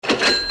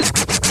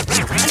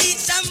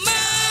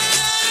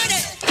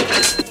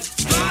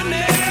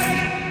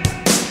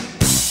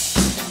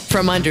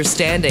From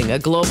understanding a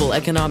global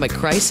economic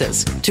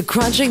crisis to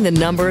crunching the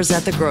numbers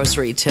at the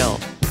grocery till,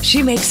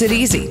 she makes it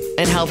easy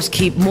and helps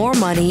keep more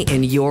money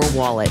in your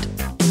wallet.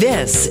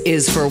 This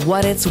is For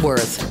What It's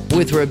Worth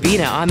with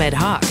Rubina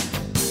Ahmed-Haq.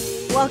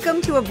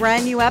 Welcome to a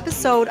brand new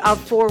episode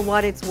of For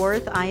What It's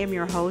Worth. I am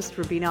your host,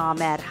 Rubina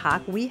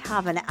Ahmed-Haq. We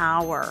have an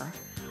hour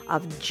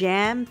of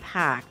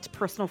jam-packed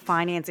personal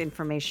finance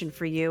information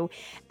for you.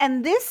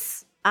 And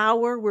this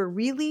hour, we're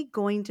really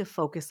going to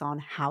focus on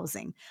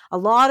housing. A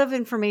lot of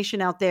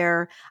information out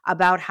there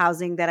about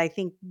housing that I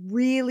think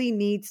really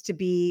needs to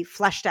be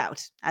fleshed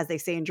out, as they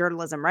say in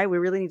journalism, right? We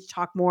really need to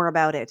talk more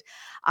about it.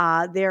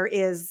 There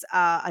is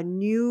a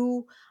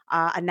new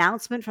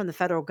announcement from the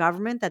federal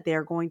government that they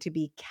are going to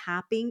be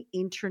capping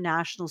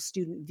international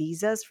student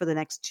visas for the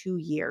next 2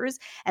 years.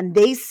 And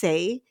they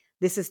say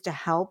this is to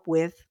help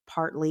with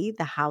partly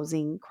the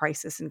housing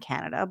crisis in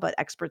Canada, but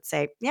experts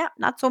say, yeah,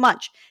 not so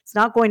much. It's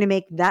not going to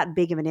make that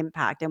big of an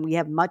impact. And we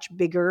have much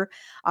bigger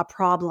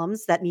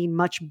problems that need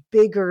much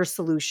bigger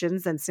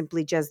solutions than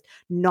simply just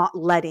not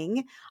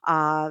letting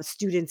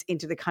students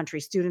into the country,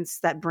 students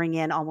that bring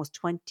in almost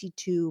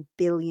 $22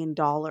 billion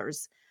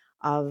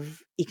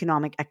of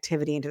economic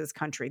activity into this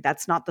country.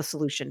 That's not the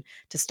solution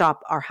to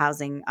stop our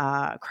housing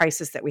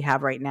crisis that we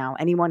have right now.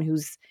 Anyone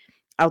who's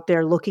out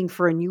there looking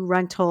for a new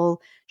rental,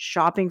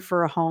 shopping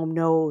for a home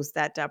knows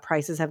that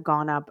prices have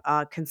gone up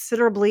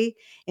considerably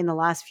in the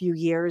last few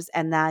years,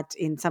 and that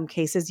in some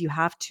cases you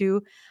have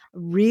to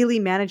really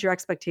manage your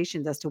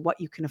expectations as to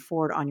what you can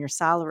afford on your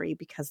salary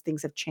because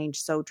things have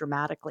changed so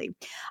dramatically.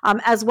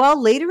 As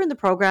well, later in the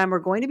program, we're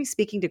going to be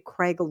speaking to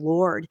Craig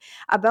Lord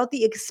about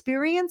the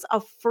experience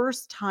of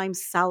first-time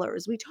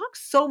sellers. We talk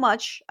so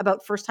much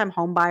about first-time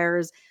home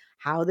buyers,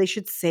 how they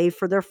should save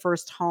for their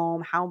first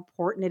home, how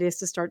important it is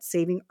to start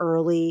saving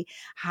early,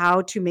 how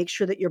to make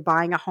sure that you're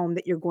buying a home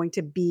that you're going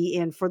to be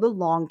in for the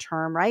long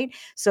term, right?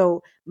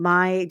 So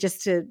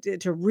just to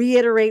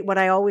reiterate what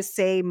I always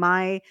say,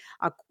 my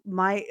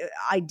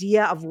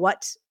idea of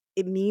what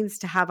it means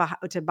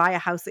to buy a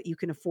house that you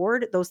can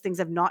afford, those things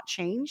have not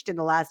changed in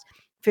the last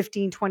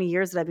 15, 20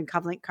 years that I've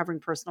been covering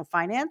personal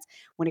finance.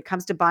 When it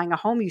comes to buying a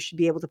home, you should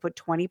be able to put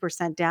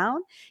 20%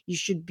 down. You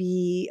should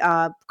be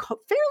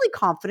fairly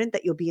confident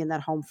that you'll be in that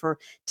home for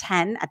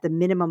 10, at the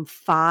minimum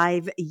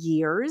 5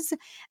 years.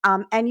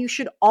 And you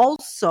should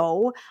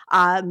also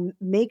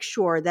make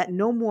sure that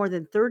no more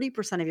than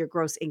 30% of your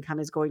gross income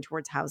is going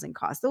towards housing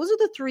costs. Those are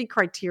the three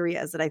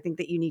criteria that I think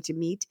that you need to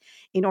meet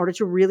in order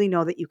to really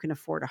know that you can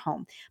afford a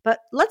home. But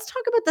let's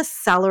talk about the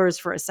sellers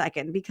for a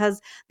second,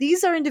 because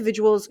these are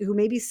individuals who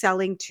may be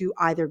selling to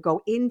either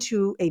go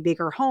into a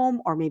bigger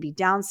home or maybe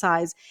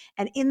downsize.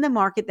 And in the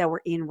market that we're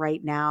in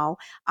right now,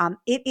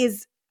 it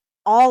is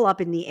all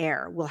up in the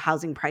air. Will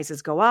housing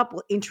prices go up?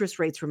 Will interest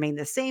rates remain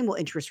the same? Will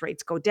interest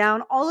rates go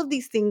down? All of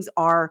these things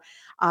are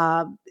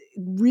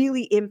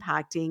really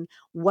impacting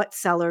what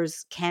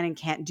sellers can and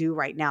can't do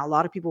right now. A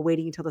lot of people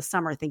waiting until the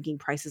summer thinking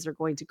prices are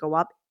going to go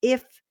up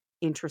if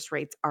interest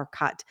rates are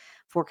cut.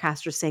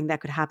 Forecasters saying that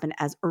could happen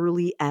as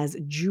early as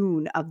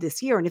June of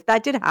this year. And if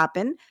that did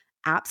happen,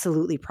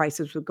 absolutely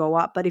prices would go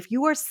up. But if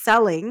you are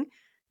selling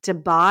to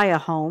buy a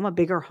home, a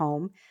bigger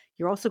home,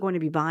 you're also going to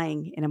be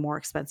buying in a more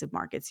expensive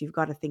market. So you've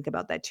got to think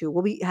about that too.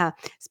 We'll be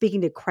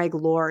speaking to Craig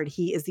Lord.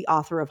 He is the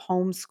author of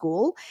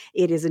Homeschool.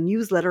 It is a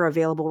newsletter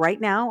available right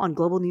now on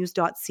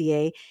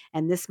globalnews.ca.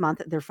 And this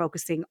month, they're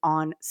focusing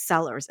on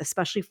sellers,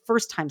 especially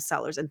first-time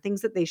sellers, and things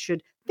that they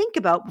should think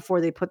about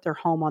before they put their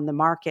home on the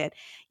market.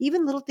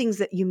 Even little things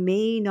that you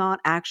may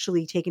not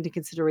actually take into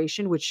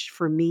consideration, which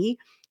for me,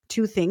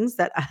 two things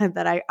that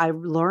I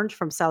learned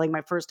from selling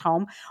my first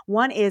home.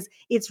 One is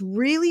it's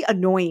really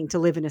annoying to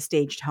live in a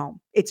staged home.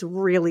 It's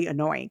really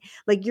annoying.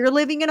 Like you're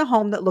living in a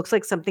home that looks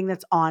like something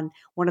that's on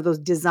one of those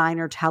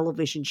designer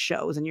television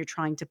shows, and you're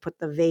trying to put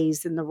the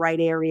vase in the right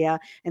area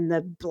and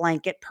the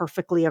blanket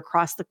perfectly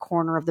across the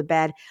corner of the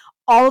bed.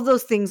 All of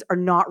those things are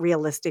not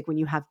realistic when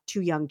you have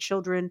two young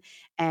children,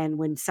 and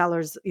when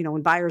sellers,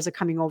 when buyers are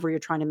coming over, you're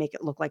trying to make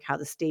it look like how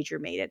the stager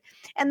made it.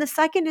 And the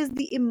second is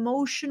the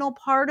emotional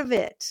part of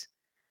it.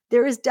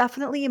 There is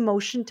definitely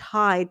emotion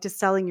tied to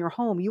selling your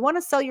home. You want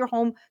to sell your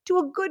home to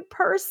a good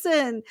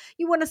person.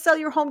 You want to sell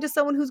your home to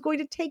someone who's going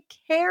to take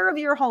care of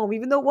your home,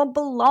 even though it won't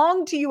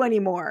belong to you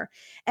anymore.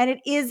 And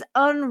it is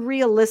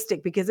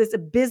unrealistic because it's a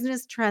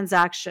business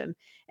transaction,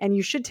 and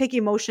you should take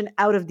emotion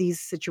out of these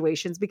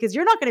situations because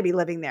you're not going to be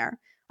living there.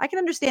 I can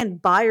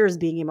understand buyers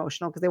being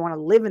emotional because they want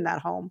to live in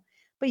that home,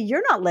 but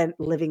you're not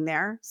living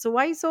there. So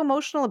why are you so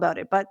emotional about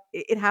it? But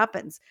it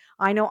happens.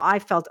 I know I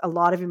felt a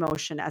lot of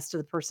emotion as to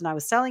the person I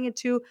was selling it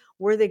to.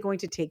 Were they going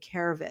to take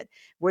care of it?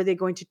 Were they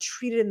going to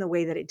treat it in the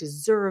way that it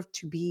deserved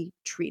to be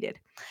treated?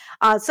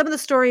 Some of the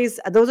stories,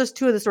 those are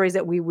two of the stories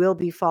that we will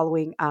be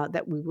following,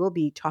 that we will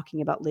be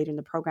talking about later in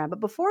the program. But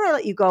before I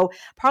let you go,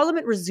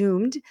 Parliament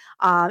resumed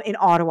in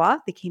Ottawa.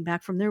 They came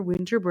back from their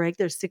winter break,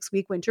 their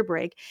 6-week winter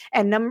break.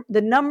 And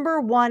the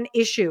number one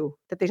issue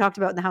that they talked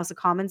about in the House of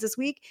Commons this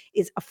week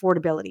is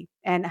affordability,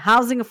 and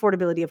housing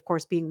affordability, of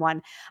course, being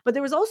one. But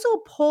there was also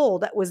a poll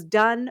that was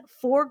done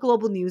for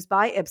Global News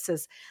by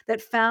Ipsos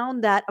that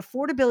found that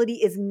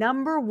affordability is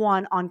number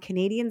one on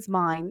Canadian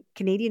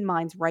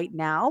minds right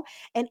now.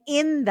 And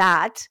in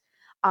that,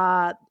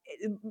 uh,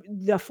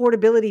 the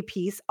affordability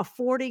piece,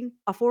 affording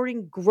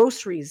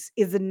groceries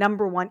is the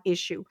number one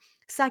issue.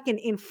 Second,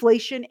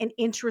 inflation and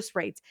interest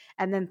rates.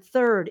 And then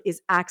third is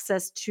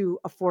access to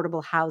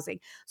affordable housing.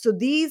 So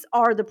these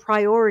are the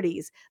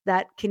priorities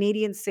that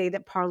Canadians say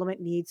that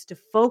Parliament needs to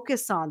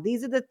focus on.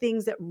 These are the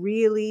things that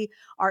really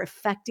are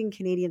affecting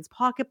Canadians'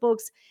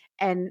 pocketbooks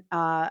and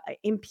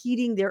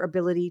impeding their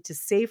ability to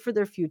save for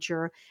their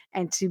future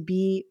and to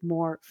be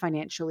more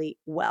financially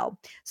well.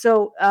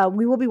 So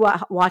we will be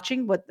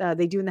watching what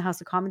they do in the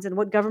House of Commons and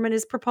what government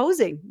is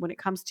proposing when it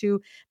comes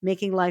to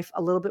making life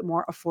a little bit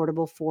more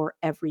affordable for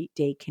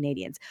everyday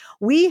Canadians.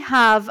 We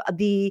have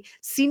the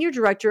Senior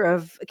Director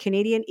of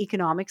Canadian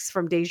Economics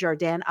from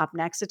Desjardins up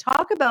next to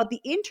talk about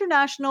the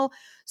international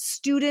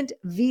student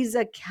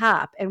visa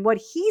cap and what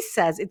he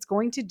says it's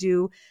going to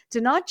do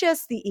to not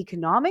just the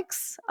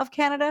economics of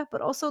Canada,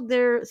 but also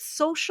their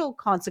social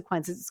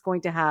consequences it's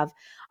going to have,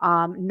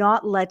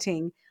 not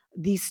letting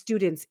these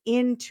students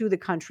into the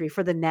country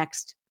for the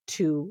next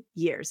 2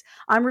 years.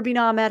 I'm Rubina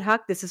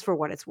Ahmed-Haq. This is For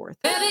What It's Worth.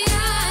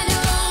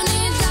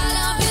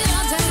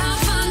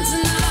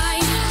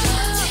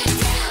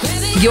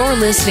 You're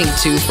listening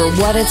to For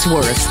What It's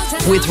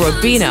Worth with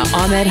Rubina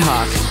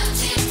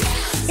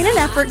Ahmed-Haq. In an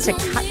effort to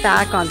cut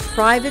back on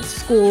private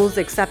schools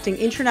accepting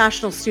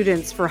international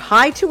students for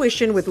high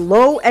tuition with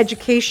low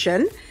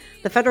education,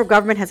 the federal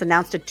government has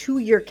announced a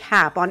 2-year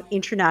cap on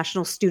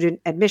international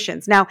student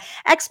admissions. Now,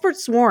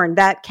 experts warn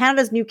that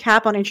Canada's new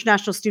cap on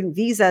international student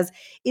visas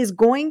is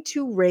going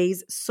to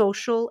raise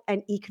social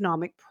and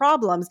economic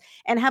problems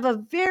and have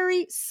a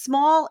very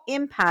small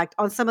impact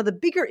on some of the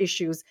bigger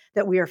issues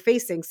that we are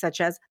facing, such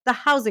as the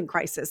housing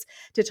crisis.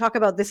 To talk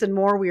about this and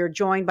more, we are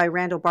joined by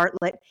Randall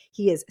Bartlett.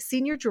 He is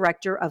Senior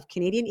Director of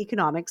Canadian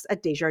Economics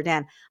at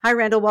Desjardins. Hi,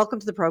 Randall.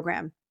 Welcome to the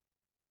program.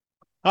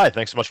 Hi,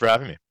 thanks so much for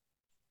having me.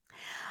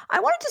 I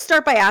wanted to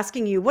start by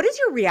asking you, what is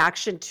your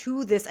reaction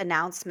to this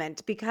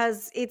announcement?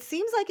 Because it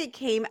seems like it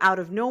came out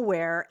of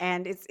nowhere,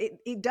 and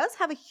it does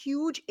have a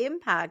huge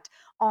impact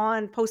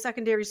on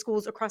post-secondary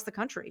schools across the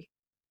country.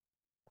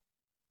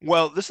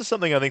 Well, this is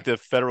something I think the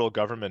federal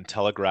government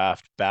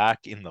telegraphed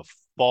back in the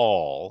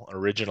fall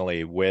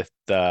originally with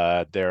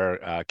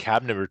their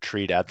cabinet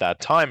retreat at that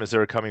time as they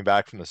were coming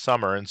back from the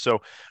summer. And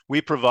so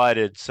we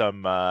provided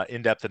some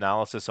in-depth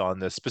analysis on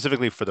this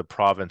specifically for the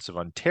province of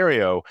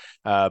Ontario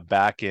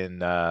back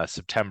in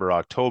September,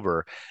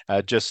 October,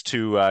 just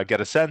to get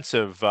a sense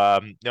of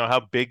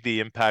how big the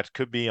impact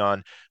could be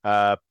on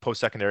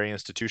post-secondary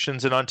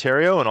institutions in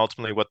Ontario and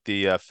ultimately what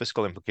the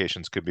fiscal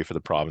implications could be for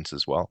the province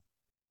as well.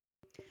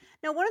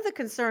 Now, one of the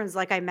concerns,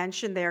 like I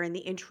mentioned there in the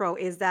intro,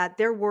 is that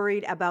they're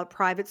worried about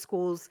private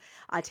schools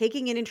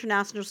taking in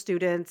international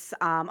students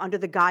under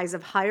the guise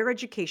of higher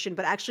education,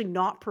 but actually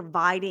not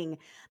providing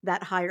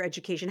that higher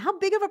education. How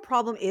big of a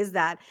problem is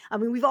that? I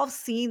mean, we've all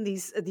seen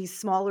these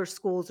smaller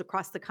schools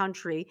across the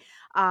country,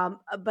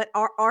 but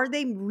are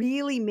they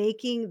really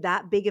making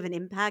that big of an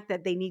impact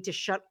that they need to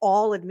shut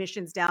all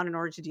admissions down in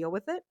order to deal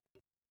with it?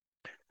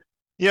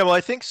 Yeah, well,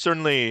 I think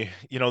certainly,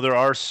 there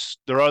are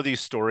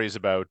these stories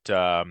about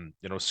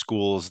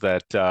schools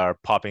that are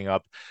popping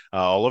up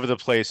all over the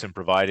place and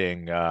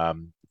providing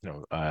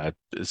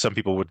some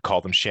people would call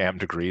them sham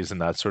degrees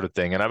and that sort of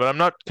thing. But I'm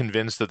not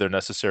convinced that they're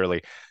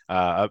necessarily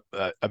a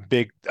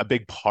big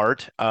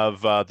part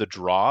of the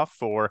draw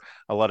for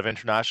a lot of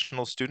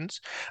international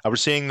students. We're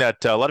seeing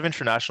that a lot of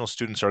international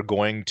students are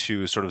going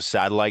to sort of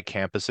satellite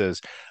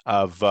campuses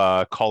of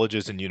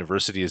colleges and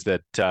universities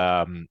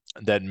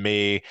that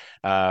may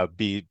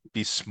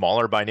be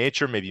smaller by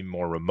nature, maybe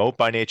more remote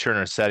by nature, and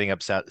are setting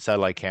up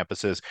satellite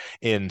campuses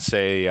in,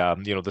 say,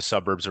 the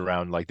suburbs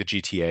around like the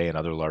GTA and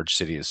other large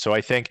cities. So I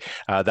think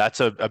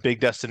that's a big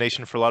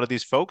destination for a lot of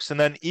these folks. And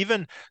then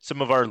even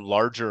some of our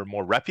larger,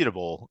 more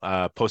reputable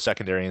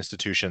post-secondary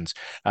institutions,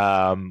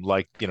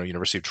 like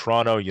University of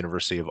Toronto,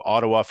 University of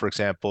Ottawa, for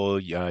example,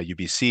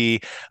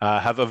 UBC,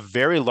 have a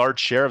very large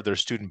share of their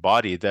student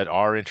body that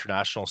are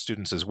international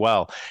students as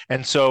well.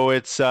 And so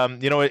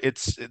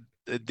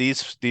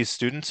these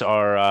students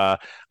are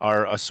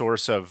a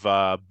source of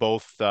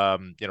both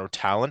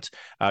talent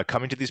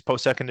coming to these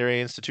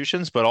post-secondary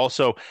institutions, but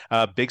also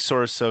a big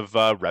source of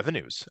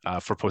revenues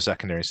for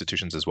post-secondary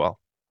institutions as well.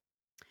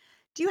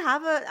 Do you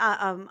have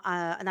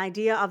an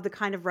idea of the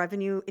kind of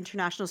revenue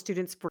international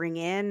students bring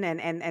in,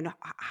 and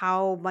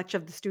how much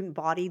of the student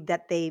body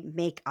that they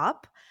make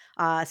up,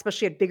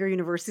 especially at bigger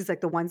universities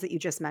like the ones that you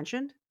just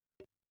mentioned?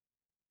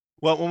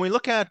 Well, when we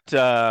look at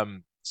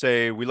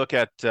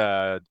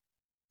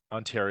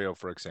Ontario,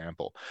 for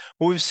example,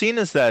 what we've seen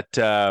is that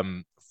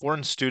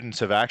foreign students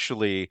have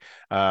actually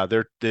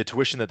the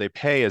tuition that they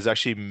pay has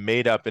actually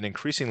made up an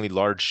increasingly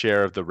large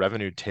share of the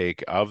revenue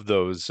take of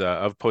those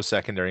of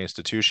post-secondary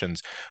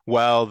institutions,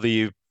 while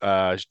the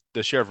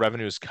share of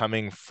revenues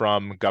coming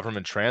from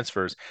government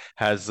transfers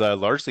has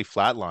largely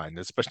flatlined,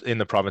 especially in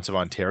the province of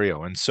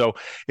Ontario. And so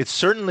it's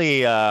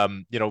certainly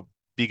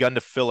begun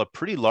to fill a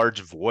pretty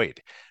large void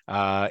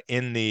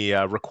in the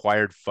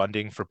required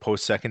funding for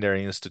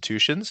post-secondary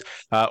institutions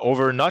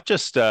over not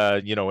just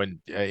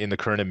in the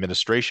current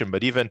administration,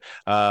 but even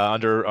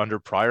under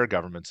prior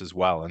governments as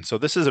well. And so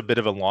this is a bit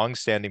of a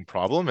long-standing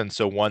problem, and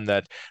so one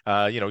that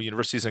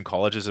universities and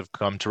colleges have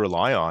come to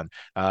rely on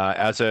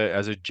as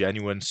a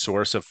genuine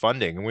source of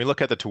funding. And we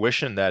look at the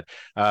tuition that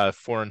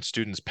foreign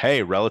students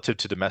pay relative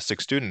to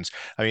domestic students.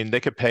 I mean,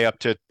 they could pay up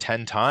to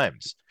 10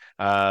 times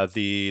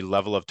the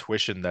level of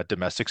tuition that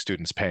domestic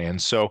students pay. And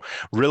so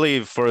really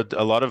for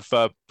a lot of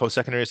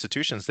post-secondary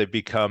institutions, they've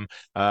become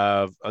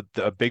a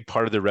big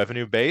part of the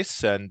revenue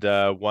base, and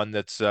one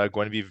that's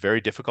going to be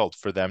very difficult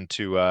for them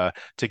to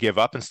give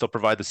up and still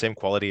provide the same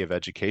quality of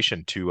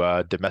education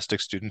to domestic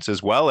students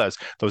as well as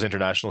those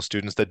international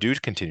students that do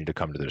continue to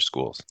come to their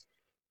schools.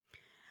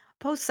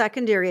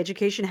 Post-secondary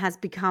education has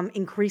become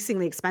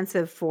increasingly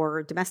expensive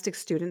for domestic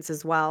students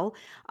as well.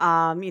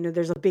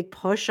 There's a big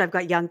push. I've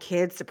got young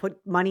kids to put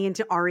money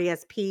into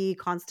RESP,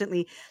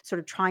 constantly sort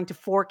of trying to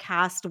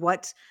forecast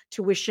what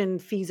tuition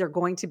fees are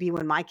going to be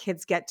when my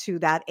kids get to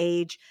that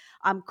age.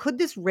 Could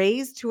this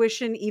raise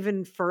tuition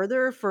even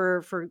further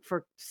for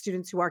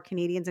students who are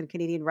Canadians and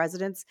Canadian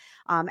residents,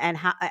 and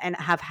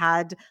have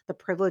had the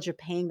privilege of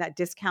paying that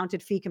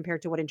discounted fee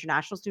compared to what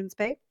international students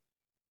pay?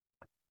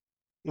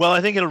 Well,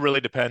 I think it'll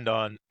really depend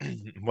on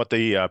what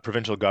the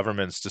provincial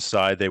governments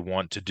decide they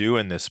want to do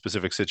in this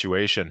specific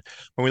situation.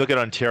 When we look at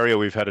Ontario,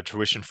 we've had a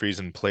tuition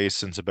freeze in place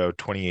since about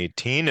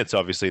 2018. It's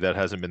obviously that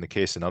hasn't been the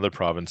case in other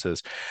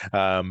provinces,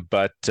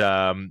 but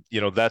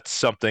that's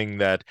something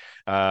that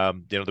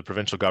the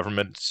provincial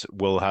governments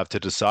will have to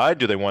decide.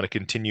 Do they want to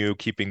continue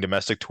keeping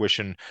domestic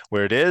tuition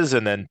where it is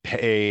and then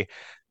pay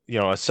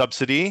a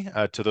subsidy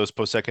to those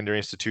post-secondary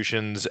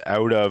institutions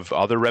out of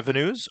other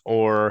revenues,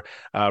 or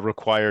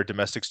require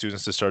domestic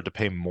students to start to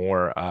pay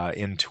more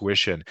in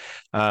tuition?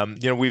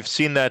 We've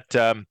seen that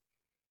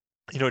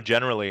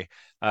generally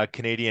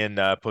Canadian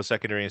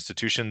post-secondary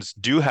institutions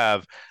do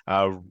have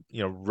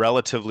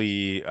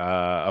relatively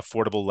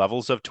affordable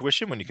levels of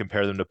tuition when you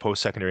compare them to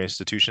post-secondary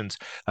institutions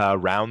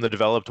around the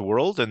developed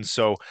world. And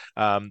so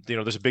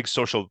there's a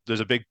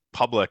big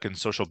public and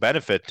social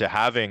benefit to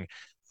having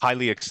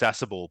highly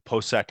accessible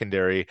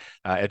post-secondary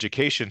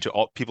education to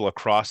all people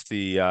across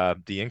the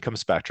income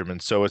spectrum.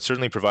 And so it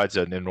certainly provides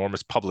an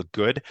enormous public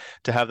good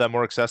to have that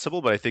more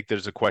accessible. But I think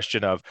there's a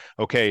question of,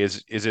 okay,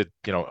 is it,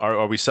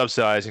 are we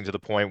subsidizing to the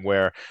point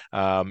where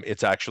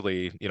it's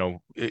actually,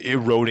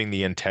 eroding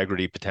the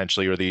integrity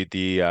potentially, or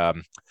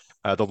the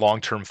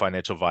long-term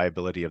financial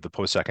viability of the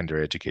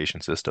post-secondary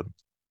education system?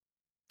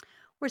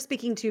 We're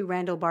speaking to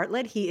Randall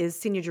Bartlett. He is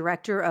Senior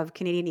Director of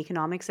Canadian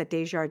Economics at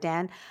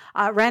Desjardins.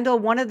 Randall,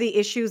 one of the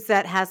issues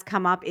that has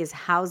come up is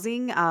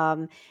housing,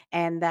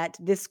 and that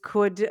this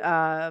could,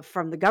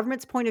 from the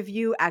government's point of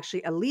view,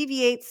 actually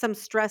alleviate some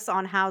stress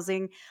on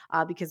housing,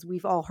 because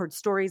we've all heard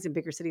stories in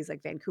bigger cities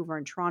like Vancouver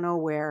and Toronto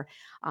where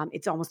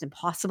it's almost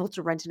impossible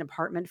to rent an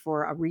apartment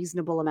for a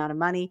reasonable amount of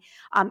money.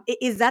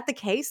 Is that the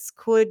case?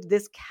 Could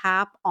this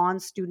cap on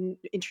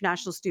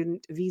international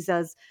student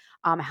visas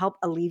help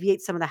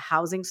alleviate some of the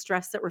housing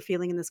stress that we're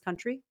feeling in this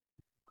country?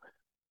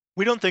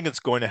 We don't think it's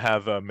going to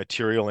have a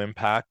material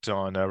impact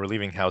on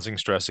relieving housing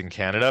stress in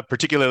Canada,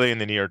 particularly in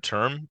the near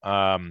term.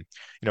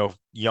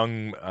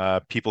 Young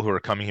people who are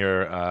coming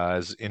here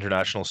as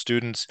international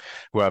students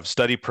who have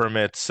study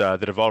permits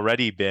that have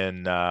already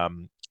been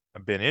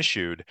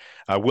issued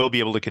will be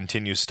able to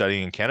continue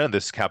studying in Canada.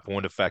 This cap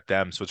won't affect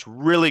them. So it's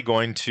really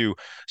going to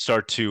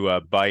start to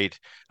bite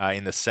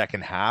in the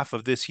second half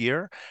of this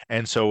year.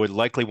 And so it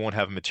likely won't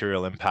have a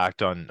material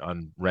impact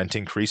on rent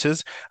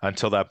increases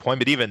until that point.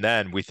 But even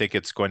then, we think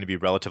it's going to be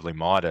relatively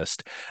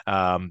modest.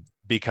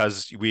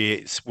 Because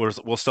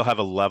we'll still have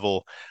a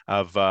level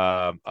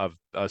of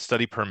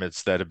study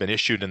permits that have been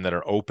issued and that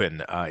are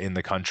open in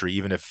the country,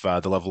 even if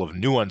the level of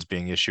new ones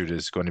being issued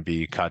is going to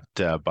be cut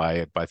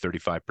by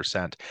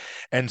 35%.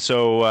 And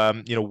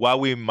so, while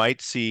we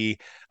might see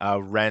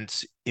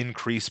rents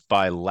increase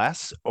by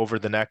less over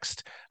the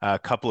next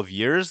couple of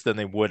years than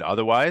they would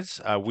otherwise,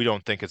 we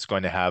don't think it's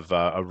going to have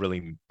a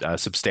really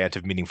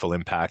substantive, meaningful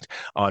impact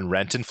on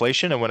rent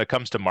inflation. And when it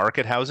comes to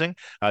market housing,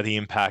 the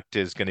impact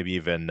is going to be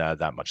even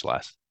that much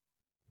less.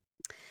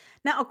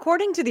 Now,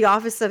 according to the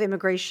Office of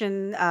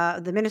Immigration,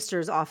 the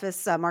Minister's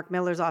office, Mark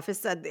Miller's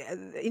office,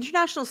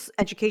 international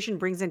education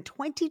brings in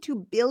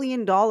 $22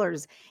 billion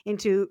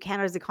into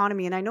Canada's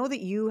economy. And I know that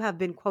you have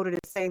been quoted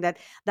as saying that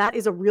that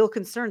is a real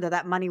concern,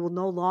 that money will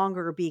no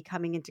longer be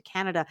coming into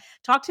Canada.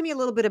 Talk to me a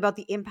little bit about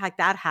the impact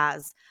that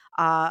has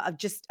of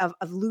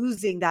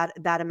losing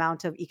that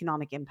amount of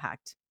economic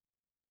impact.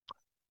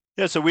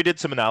 Yeah, so we did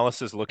some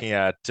analysis looking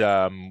at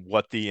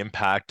what the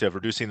impact of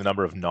reducing the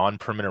number of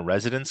non-permanent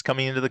residents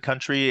coming into the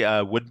country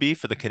would be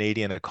for the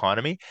Canadian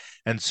economy.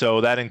 And so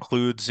that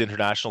includes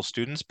international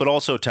students, but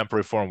also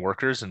temporary foreign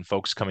workers and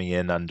folks coming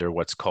in under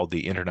what's called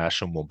the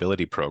International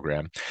Mobility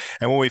Program.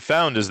 And what we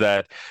found is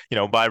that,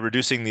 by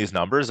reducing these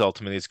numbers,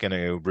 ultimately it's going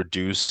to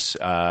reduce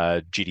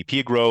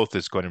GDP growth,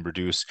 it's going to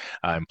reduce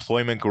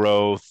employment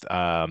growth,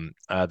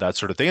 that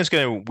sort of thing. It's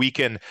going to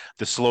weaken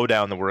the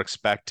slowdown that we're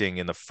expecting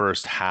in the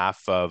first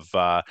half of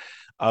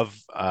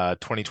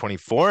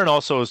 2024, and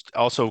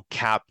also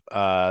cap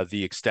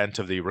the extent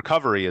of the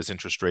recovery as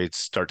interest rates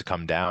start to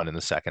come down in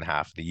the second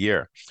half of the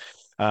year.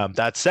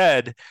 That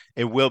said,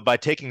 it will, by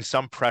taking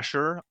some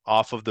pressure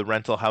off of the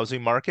rental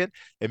housing market,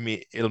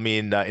 it'll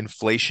mean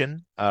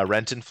inflation,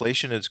 rent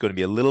inflation is going to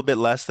be a little bit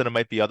less than it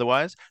might be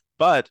otherwise,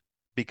 but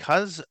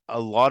because a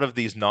lot of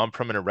these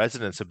non-permanent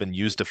residents have been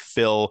used to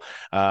fill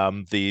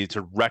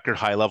the record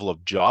high level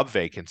of job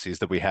vacancies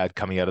that we had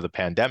coming out of the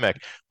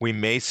pandemic, we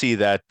may see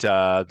that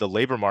the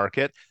labor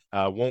market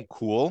won't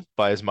cool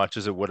by as much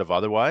as it would have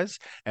otherwise,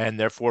 and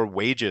therefore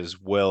wages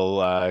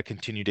will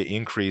continue to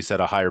increase at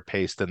a higher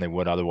pace than they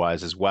would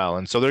otherwise as well.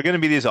 And so there are going to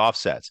be these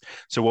offsets.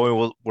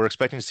 So we're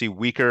expecting to see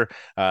weaker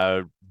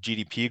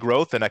GDP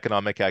growth and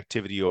economic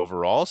activity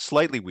overall,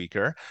 slightly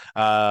weaker.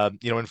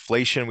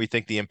 Inflation, we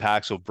think the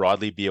impacts will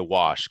broadly be a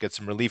wash. Get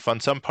some relief on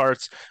some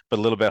parts, but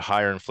a little bit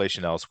higher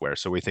inflation elsewhere.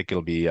 So we think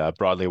it'll be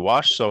broadly a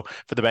wash. So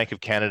for the Bank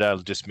of Canada, it'll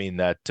just mean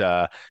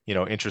that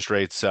interest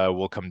rates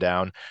will come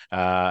down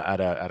at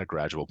a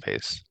gradual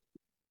pace.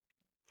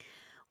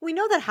 We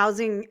know that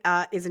housing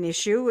is an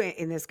issue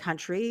in this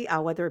country,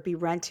 whether it be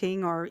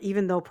renting or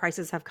even though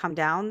prices have come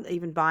down,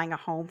 even buying a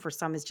home for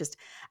some is just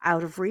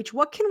out of reach.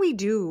 What can we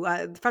do?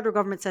 The federal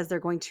government says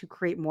they're going to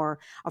create more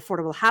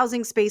affordable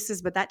housing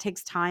spaces, but that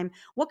takes time.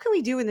 What can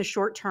we do in the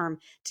short term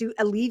to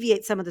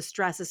alleviate some of the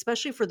stress,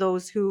 especially for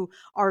those who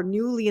are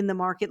newly in the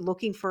market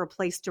looking for a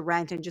place to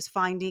rent and just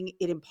finding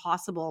it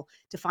impossible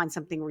to find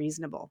something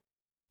reasonable?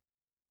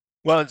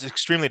 Well, it's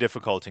extremely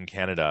difficult in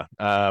Canada.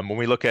 When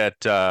we look at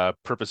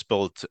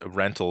purpose-built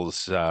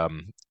rentals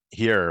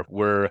here,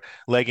 we're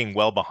lagging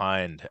well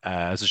behind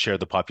as a share of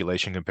the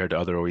population compared to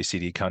other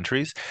OECD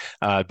countries.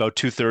 About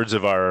 2/3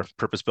 of our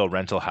purpose-built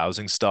rental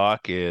housing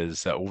stock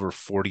is over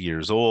 40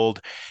 years old,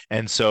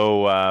 and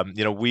so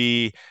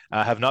we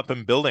have not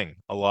been building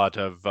a lot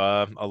of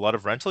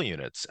rental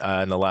units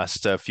in the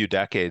last few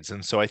decades.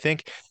 And so I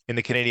think in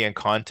the Canadian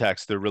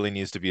context, there really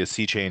needs to be a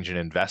sea change in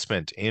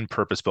investment in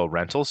purpose-built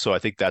rentals. So I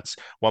think that's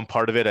one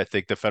part of it. I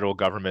think the federal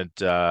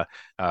government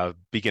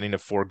beginning to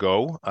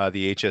forego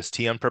the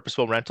HST on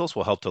purpose-built rentals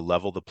will help to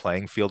level the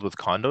playing field with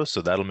condos.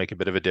 So that'll make a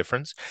bit of a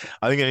difference.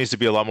 I think there needs to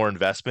be a lot more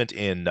investment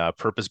in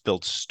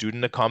purpose-built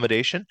student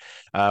accommodation.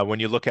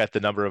 When you look at the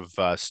number of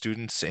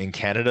students in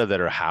Canada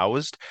that are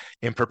housed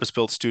in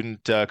purpose-built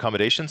student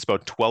accommodations,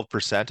 about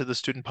 12% of the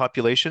student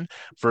population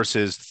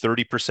versus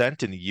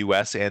 30% in the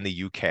US and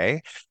the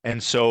UK.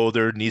 And so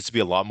there needs to be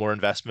a lot more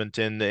investment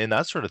in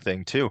that sort of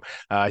thing too.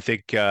 I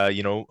think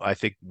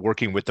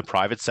working with the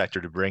private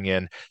sector to bring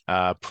in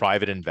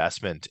private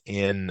investment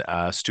in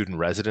student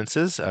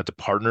residences to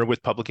partner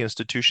with public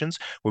institutions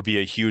would be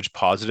a huge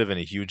positive and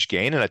a huge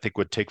gain, and I think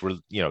would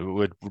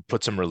would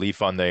put some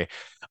relief on the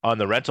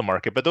rental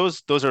market. But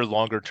those are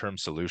longer term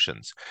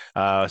solutions.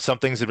 Some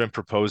things that have been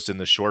proposed in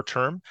the short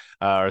term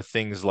are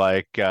things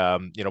like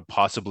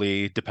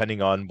possibly,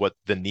 depending on what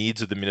the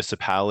needs of the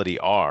municipality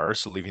are,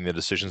 so leaving the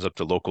decisions up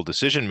to local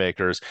decision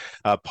makers,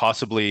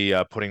 possibly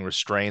putting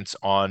restraints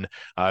on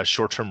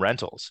short-term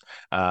rentals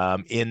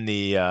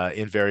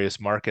in various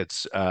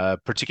markets,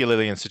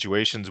 particularly in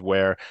situations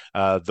where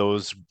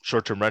those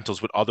short-term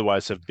rentals would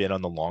otherwise have been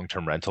on the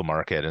long-term rental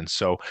market. And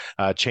so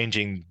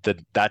changing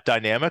that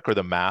dynamic or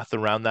the math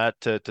around that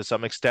to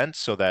some extent,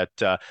 so that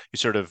you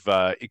sort of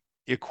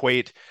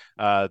equate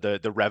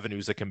the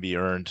revenues that can be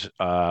earned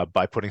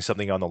by putting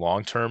something on the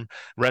long-term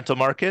rental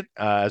market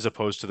as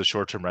opposed to the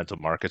short-term rental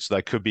market. So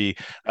that could be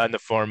in the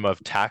form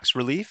of tax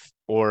relief,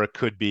 or it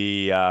could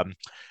be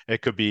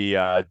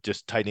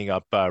just tightening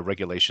up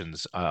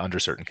regulations under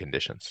certain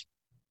conditions.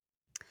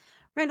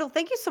 Randall,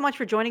 thank you so much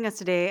for joining us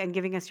today and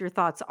giving us your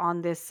thoughts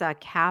on this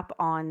cap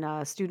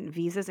on student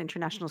visas,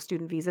 international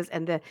student visas,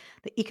 and the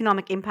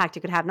economic impact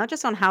it could have, not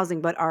just on housing,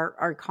 but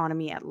our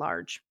economy at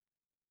large.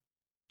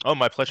 Oh,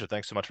 my pleasure.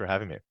 Thanks so much for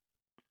having me.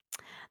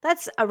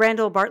 That's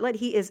Randall Bartlett.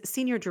 He is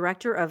Senior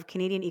Director of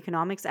Canadian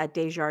Economics at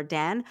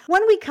Dejardins.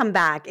 When we come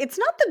back, it's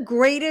not the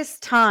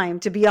greatest time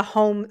to be a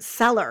home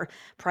seller.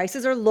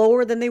 Prices are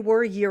lower than they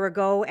were a year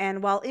ago,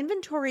 and while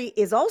inventory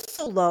is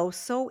also low,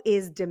 so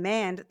is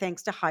demand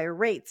thanks to higher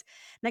rates.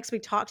 Next, we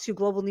talk to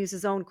Global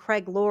News' own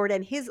Craig Lord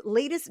and his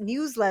latest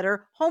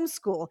newsletter,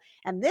 Homeschool.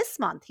 And this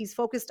month, he's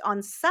focused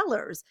on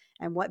sellers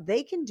and what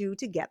they can do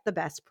to get the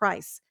best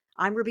price.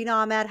 I'm Rubina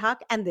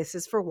Ahmed-Haq, and this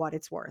is For What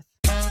It's Worth.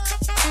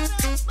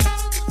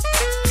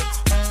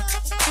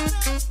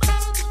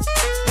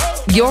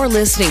 You're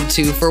listening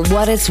to For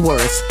What It's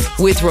Worth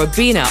with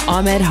Rubina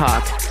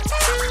Ahmed-Haq.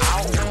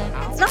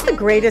 not the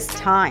greatest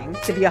time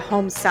to be a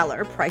home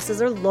seller.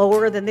 Prices are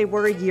lower than they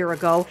were a year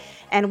ago.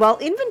 And while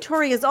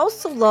inventory is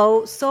also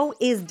low, so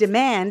is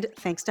demand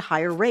thanks to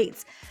higher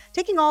rates.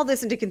 Taking all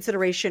this into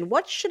consideration,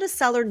 what should a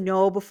seller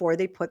know before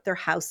they put their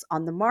house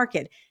on the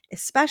market,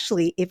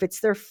 especially if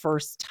it's their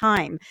first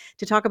time?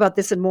 To talk about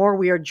this and more,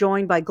 we are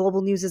joined by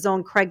Global News'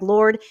 own Craig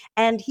Lord,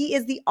 and he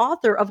is the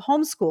author of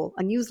Homeschool,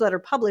 a newsletter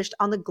published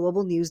on the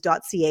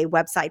globalnews.ca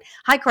website.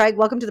 Hi, Craig.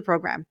 Welcome to the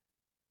program.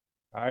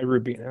 Hi,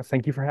 Rubina.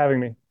 Thank you for having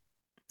me.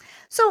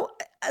 So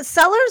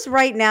sellers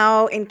right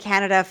now in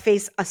Canada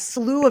face a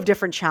slew of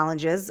different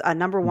challenges.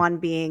 Number one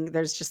being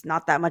there's just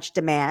not that much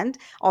demand.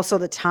 Also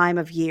the time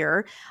of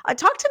year.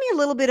 Talk to me a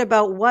little bit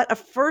about what a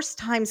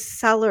first-time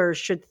seller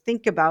should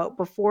think about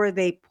before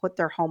they put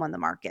their home on the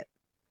market.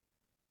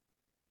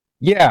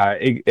 Yeah,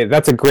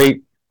 that's a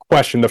great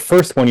question. The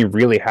first one you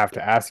really have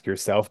to ask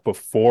yourself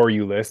before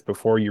you list,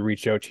 before you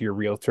reach out to your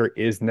realtor,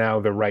 is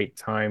now the right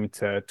time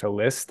to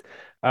list?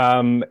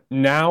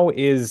 Now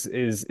is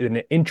an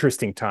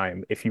interesting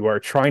time if you are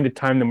trying to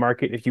time the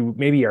market. If you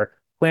maybe are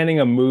planning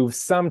a move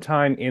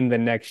sometime in the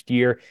next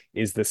year,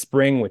 is the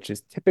spring, which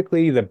is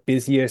typically the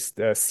busiest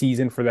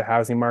season for the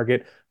housing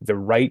market, the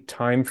right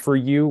time for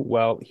you?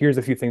 Well, here's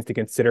a few things to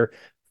consider.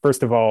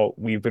 First of all,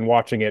 we've been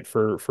watching it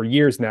for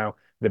years now.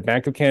 The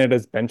Bank of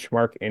Canada's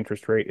benchmark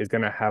interest rate is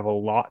going to have a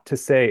lot to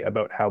say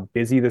about how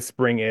busy the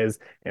spring is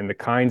and the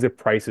kinds of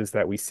prices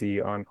that we see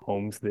on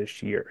homes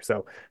this year.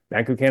 So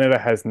Bank of Canada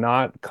has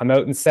not come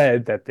out and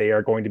said that they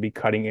are going to be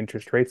cutting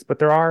interest rates, but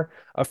there are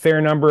a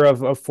fair number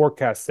of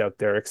forecasts out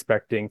there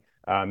expecting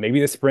maybe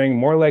the spring,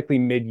 more likely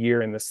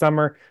mid-year in the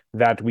summer,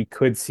 that we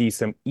could see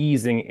some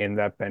easing in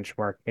that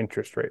benchmark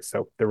interest rate.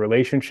 So the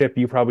relationship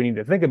you probably need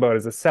to think about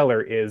as a seller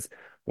is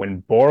when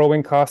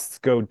borrowing costs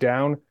go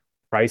down,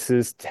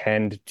 prices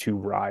tend to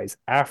rise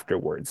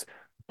afterwards.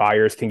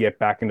 Buyers can get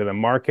back into the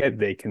market.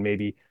 They can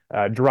maybe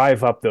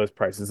drive up those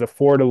prices,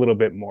 afford a little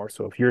bit more.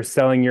 So if you're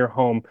selling your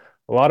home,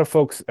 a lot of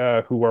folks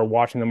who are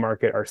watching the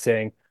market are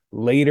saying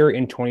later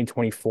in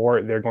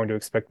 2024, they're going to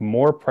expect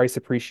more price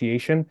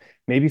appreciation,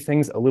 maybe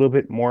things a little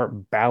bit more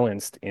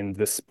balanced in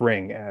the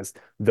spring, as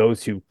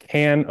those who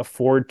can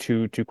afford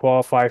to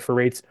qualify for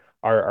rates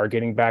are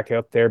getting back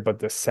out there, but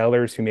the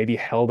sellers who maybe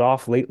held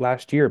off late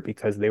last year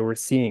because they were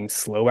seeing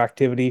slow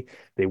activity,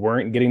 they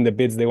weren't getting the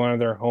bids they wanted in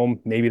their home,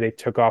 maybe they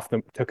took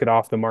it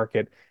off the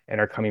market and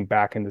are coming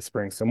back in the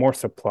spring. So more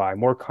supply,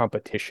 more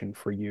competition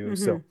for you.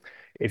 Mm-hmm. So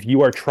if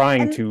you are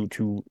trying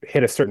to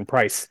hit a certain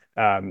price,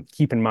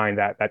 keep in mind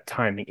that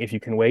timing. If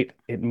you can wait,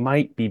 it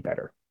might be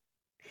better.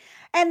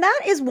 And that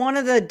is one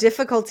of the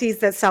difficulties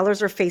that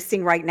sellers are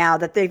facing right now,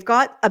 that they've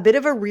got a bit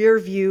of a rear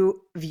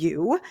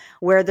view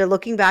where they're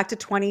looking back to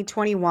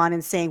 2021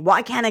 and saying,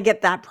 why can't I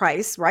get that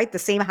price, right? The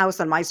same house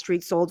on my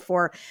street sold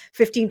for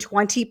 15,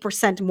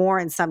 20% more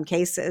in some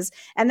cases.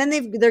 And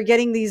then they're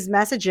getting these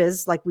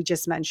messages, like we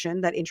just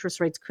mentioned, that interest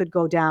rates could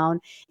go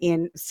down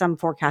in some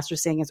forecasters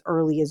saying as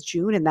early as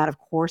June. And that, of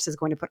course, is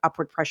going to put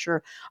upward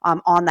pressure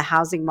on the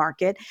housing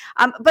market.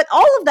 But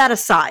all of that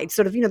aside,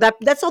 sort of,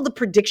 that's all the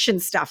prediction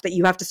stuff that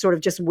you have to sort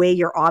of just weigh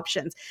your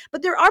options.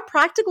 But there are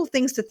practical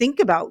things to think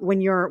about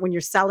when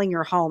you're selling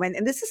your home.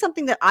 And this is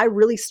something that I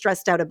really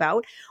stressed out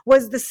about,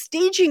 was the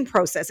staging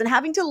process and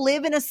having to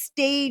live in a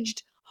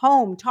staged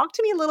home. Talk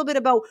to me a little bit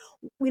about,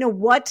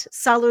 what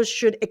sellers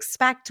should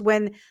expect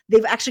when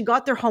they've actually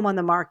got their home on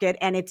the market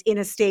and it's in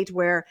a state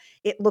where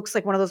it looks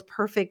like one of those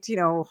perfect,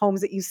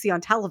 homes that you see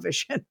on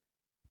television.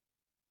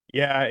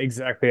 Yeah,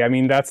 exactly. I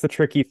mean, that's the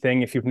tricky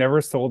thing. If you've never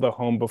sold a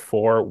home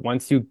before,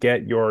 once you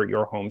get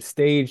your home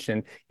staged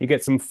and you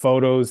get some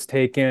photos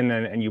taken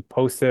and you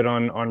post it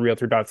on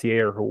realtor.ca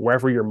or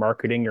wherever you're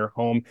marketing your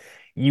home,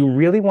 you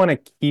really want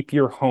to keep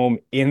your home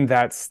in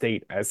that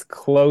state as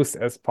close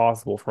as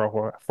possible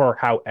for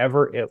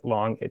however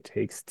long it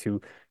takes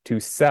to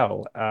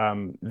sell.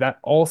 That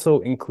also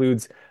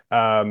includes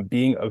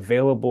being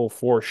available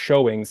for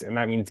showings, and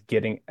that means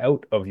getting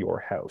out of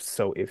your house.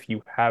 So if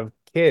you have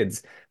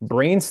kids,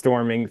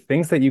 brainstorming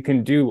things that you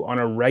can do on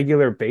a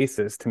regular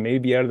basis to maybe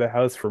be out of the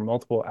house for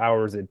multiple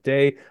hours a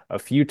day, a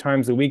few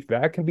times a week,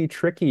 that can be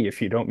tricky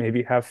if you don't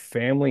maybe have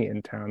family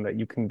in town that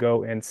you can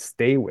go and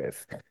stay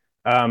with.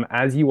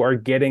 As you are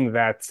getting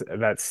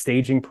that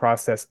staging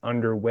process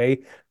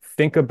underway,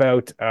 think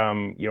about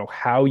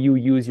how you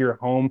use your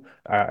home.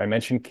 I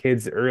mentioned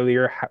kids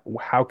earlier.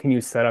 How can you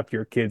set up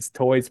your kids'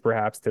 toys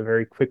perhaps to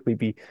very quickly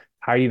be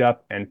tidied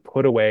up and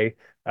put away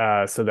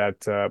so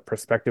that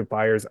prospective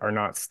buyers are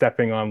not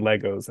stepping on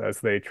Legos as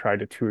they try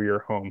to tour your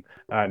home.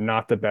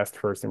 Not the best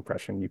first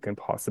impression you can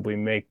possibly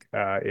make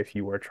if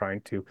you are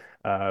trying to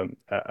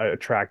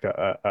attract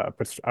a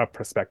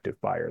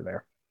prospective buyer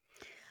there.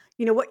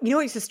 What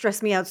used to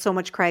stress me out so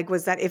much, Craig,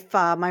 was that if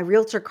my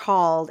realtor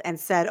called and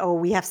said, oh,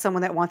 we have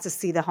someone that wants to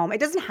see the home, it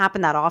doesn't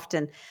happen that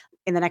often.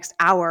 in the next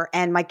hour,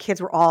 and my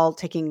kids were all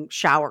taking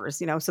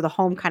showers, so the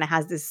home kind of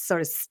has this sort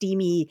of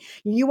steamy,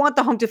 you want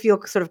the home to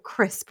feel sort of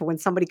crisp when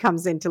somebody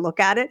comes in to look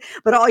at it,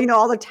 but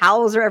all the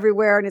towels are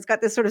everywhere and it's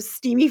got this sort of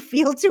steamy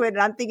feel to it.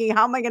 And I'm thinking,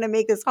 how am I going to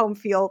make this home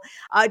feel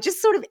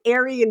just sort of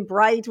airy and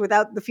bright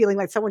without the feeling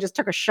like someone just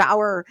took a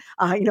shower,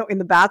 in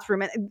the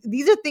bathroom? And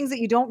these are things that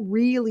you don't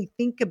really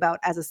think about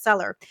as a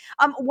seller.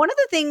 One of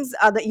the things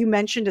that you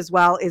mentioned as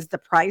well is the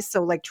price.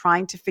 So like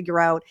trying to figure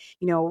out,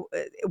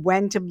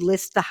 when to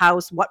list the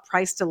house, what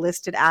price to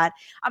list it at.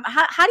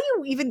 How do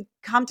you even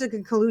come to the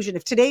conclusion,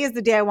 if today is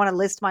the day I want to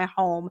list my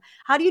home,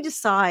 how do you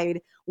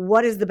decide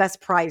what is the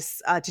best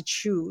price to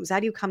choose? How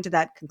do you come to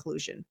that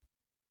conclusion?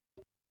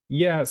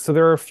 Yeah, so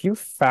there are a few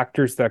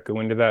factors that go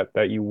into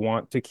that you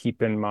want to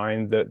keep in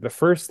mind. The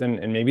first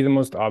and maybe the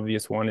most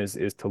obvious one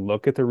is to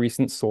look at the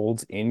recent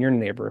solds in your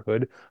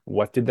neighborhood.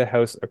 What did the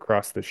house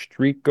across the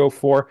street go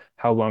for?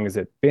 How long has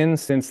it been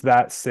since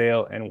that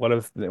sale? And what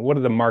have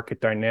the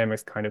market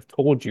dynamics kind of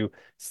told you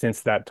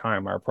since that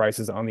time? Are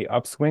prices on the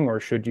upswing, or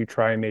should you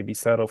try and maybe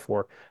settle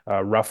for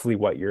roughly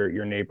what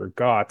your neighbor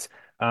got?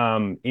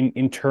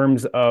 In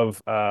terms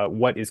of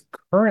what is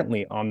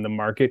currently on the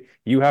market,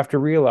 you have to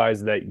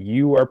realize that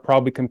you are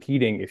probably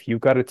competing. If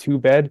you've got a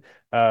two-bed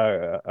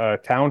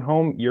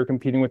townhome, you're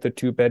competing with a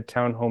two-bed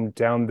townhome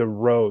down the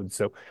road.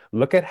 So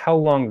look at how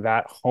long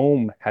that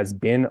home has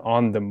been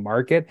on the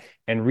market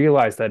and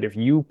realize that if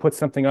you put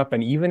something up,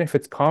 and even if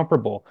it's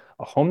comparable,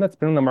 a home that's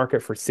been on the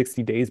market for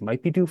 60 days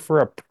might be due for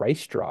a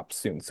price drop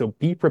soon. So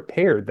be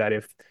prepared that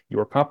if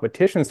your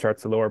competition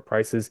starts to lower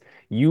prices,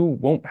 you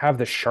won't have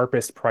the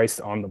sharpest price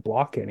on the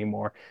block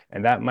anymore,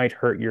 and that might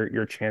hurt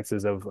your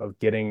chances of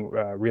getting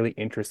really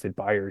interested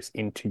buyers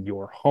into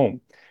your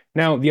home.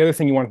 Now, the other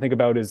thing you want to think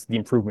about is the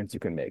improvements you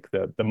can make,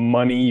 the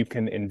money you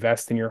can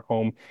invest in your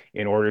home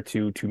in order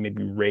to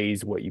maybe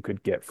raise what you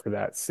could get for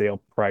that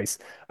sale price.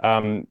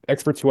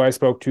 Experts who I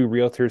spoke to,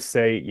 realtors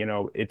say,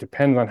 it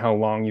depends on how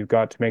long you've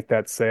got to make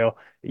that sale.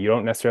 You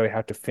don't necessarily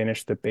have to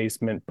finish the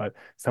basement, but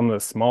some of the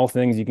small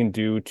things you can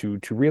do to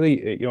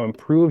really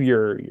improve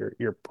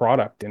your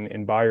product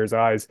in buyers'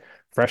 eyes.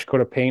 Fresh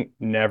coat of paint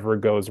never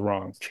goes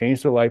wrong.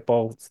 Change the light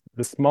bulbs,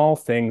 the small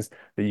things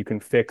that you can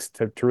fix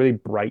to really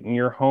brighten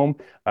your home.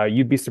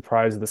 You'd be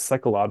surprised at the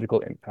psychological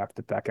impact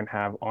that can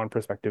have on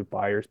prospective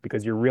buyers,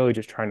 because you're really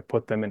just trying to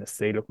put them in a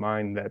state of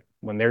mind that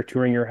when they're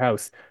touring your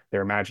house,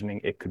 they're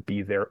imagining it could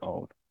be their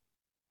own.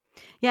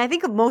 Yeah, I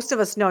think most of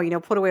us know,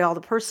 put away all the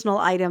personal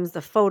items,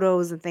 the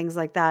photos and things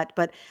like that.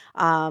 But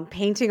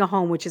painting a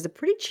home, which is a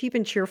pretty cheap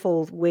and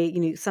cheerful way,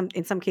 in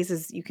some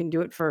cases you can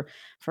do it for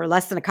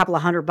less than a couple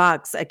of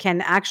 $100. It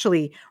can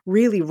actually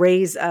really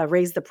raise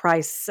the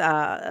price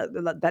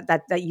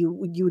that you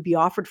would be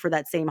offered for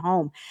that same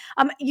home.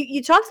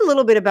 You talked a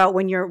little bit about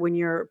when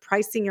you're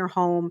pricing your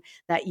home,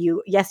 that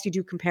you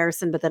do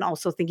comparison, but then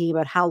also thinking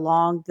about how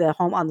long the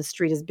home on the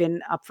street has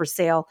been up for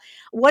sale.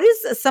 What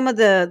is some of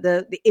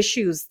the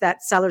issues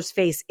that sellers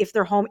face if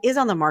their home is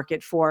on the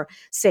market for,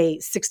 say,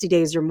 60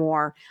 days or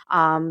more,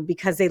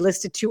 because they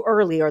listed too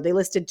early or they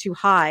listed too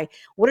high?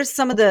 What are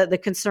some of the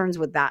concerns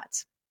with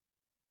that?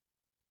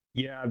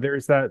 Yeah,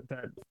 there's that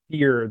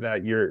fear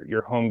that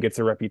your home gets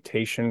a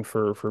reputation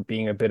for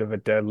being a bit of a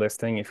dead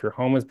listing. If your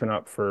home has been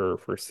up for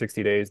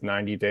 60 days,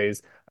 90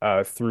 days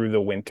through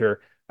the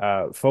winter,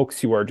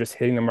 folks who are just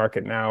hitting the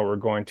market now are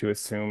going to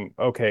assume,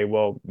 okay,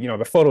 well,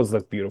 the photos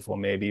look beautiful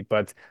maybe,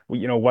 but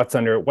what's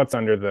under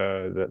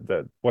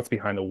the what's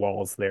behind the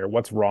walls there?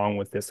 What's wrong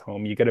with this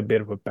home? You get a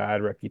bit of a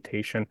bad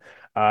reputation.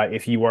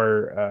 If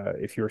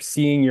you're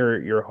seeing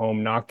your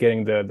home not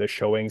getting the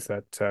showings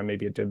that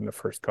maybe it did in the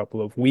first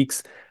couple of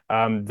weeks,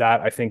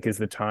 that I think is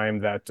the time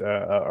that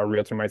a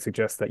realtor might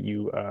suggest that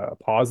you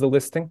pause the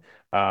listing,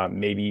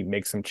 maybe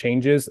make some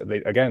changes.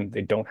 They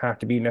don't have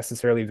to be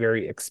necessarily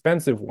very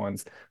expensive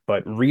ones,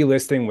 but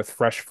relisting with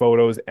fresh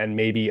photos and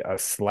maybe a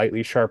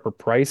slightly sharper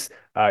price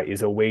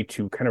is a way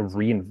to kind of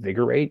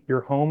reinvigorate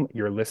your home,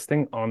 your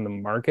listing on the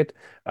market,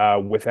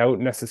 without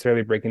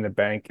necessarily breaking the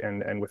bank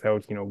and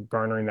without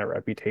garnering that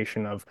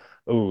reputation of,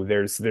 oh,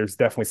 there's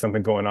definitely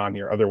something going on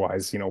here.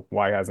 Otherwise,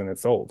 why hasn't it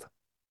sold?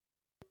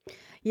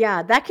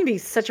 Yeah, that can be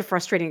such a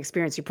frustrating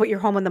experience. You put your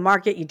home on the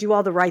market, you do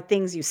all the right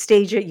things, you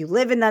stage it, you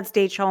live in that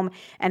stage home,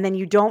 and then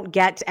you don't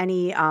get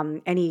any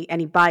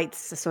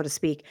bites, so to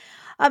speak.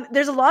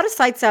 There's a lot of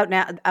sites out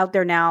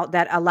there now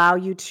that allow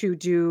you to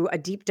do a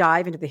deep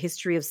dive into the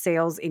history of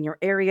sales in your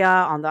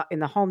area in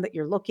the home that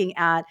you're looking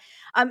at.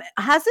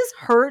 Has this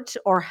hurt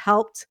or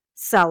helped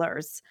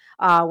sellers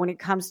when it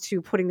comes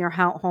to putting their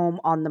home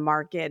on the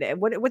market?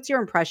 What's your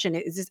impression?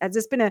 Has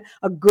this been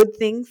a good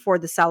thing for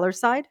the seller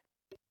side?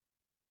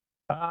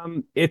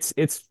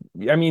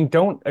 I mean,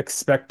 don't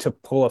expect to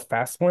pull a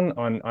fast one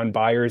on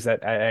buyers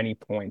at any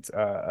point.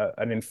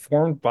 An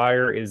informed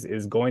buyer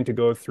is going to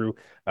go through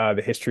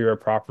the history of a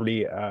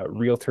property.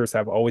 Realtors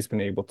have always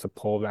been able to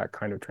pull that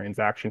kind of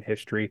transaction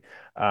history.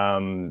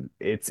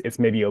 It's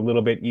maybe a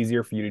little bit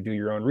easier for you to do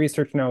your own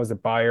research now as a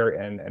buyer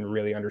and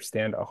really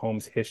understand a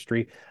home's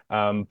history.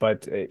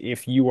 But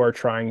if you are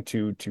trying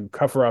to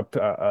cover up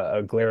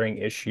a glaring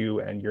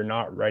issue and you're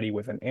not ready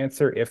with an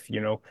answer, if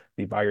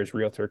the buyer's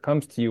realtor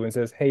comes to you and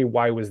says, "Hey,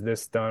 why was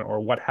this done?" or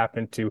 "What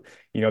happened to,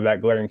 that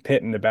glaring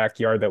pit in the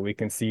backyard that we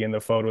can see in the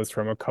photos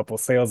from a couple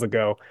sales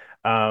ago?"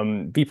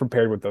 Be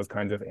prepared with those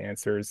kinds of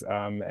answers,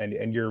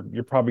 and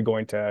you're probably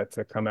going to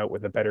come out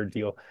with a better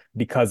deal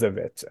because of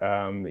it.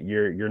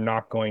 You're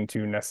not going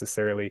to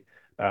necessarily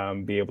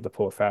be able to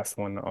pull a fast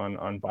one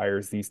on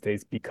buyers these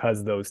days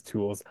because those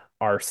tools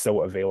are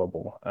so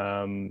available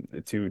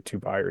to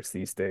buyers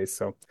these days.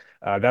 So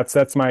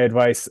that's my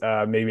advice.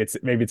 Maybe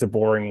it's a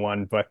boring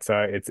one, but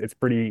it's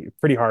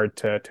pretty hard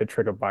to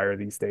trick a buyer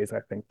these days, I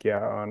think.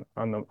 Yeah,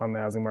 on the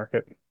housing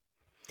market.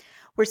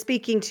 We're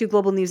speaking to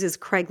Global News'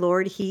 Craig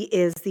Lord. He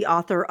is the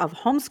author of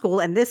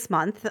Homeschool, and this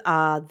month,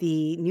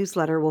 the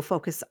newsletter will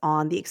focus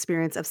on the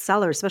experience of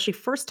sellers, especially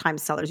first-time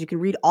sellers. You can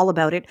read all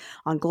about it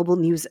on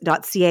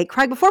globalnews.ca.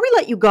 Craig, before we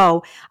let you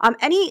go,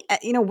 any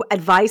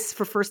advice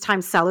for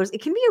first-time sellers?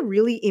 It can be a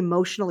really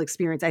emotional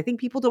experience. I think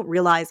people don't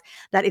realize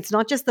that it's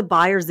not just the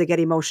buyers that get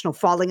emotional,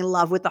 falling in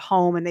love with the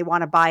home and they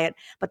want to buy it,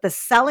 but the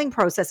selling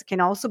process can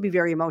also be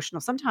very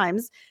emotional.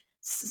 Sometimes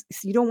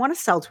you don't want to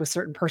sell to a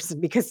certain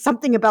person because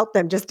something about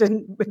them just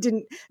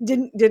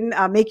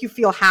didn't make you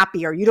feel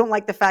happy, or you don't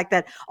like the fact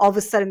that all of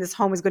a sudden this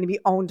home is going to be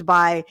owned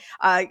by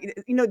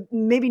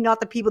maybe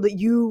not the people that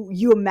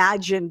you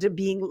imagined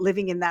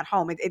living in that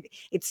home.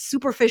 It's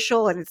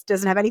superficial and it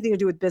doesn't have anything to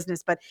do with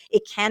business, but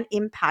it can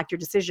impact your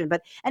decision.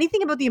 But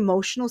anything about the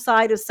emotional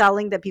side of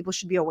selling that people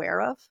should be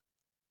aware of?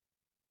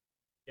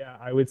 Yeah,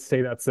 I would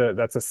say that's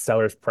a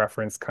seller's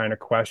preference kind of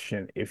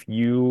question. If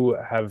you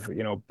have,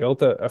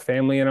 built a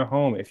family in a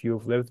home, if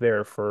you've lived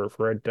there for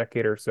a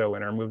decade or so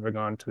and are moving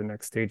on to the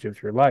next stage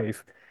of your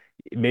life,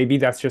 maybe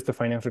that's just a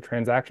financial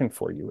transaction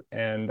for you.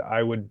 And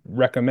I would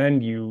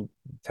recommend you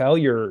tell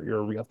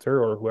your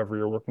realtor or whoever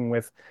you're working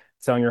with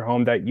selling your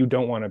home that you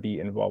don't want to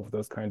be involved with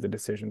those kinds of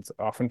decisions.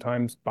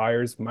 Oftentimes,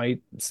 buyers might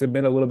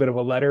submit a little bit of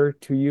a letter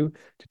to you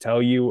to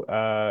tell you,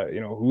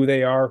 who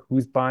they are,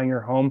 who's buying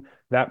your home.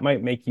 That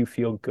might make you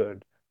feel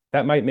good.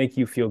 That might make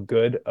you feel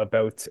good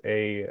about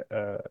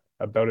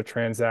a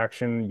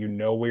transaction. You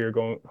know where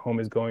your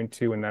home is going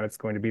to, and that it's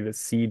going to be the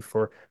seed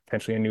for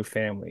potentially a new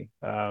family.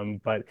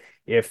 But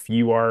if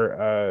you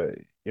are,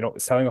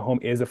 selling a home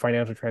is a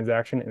financial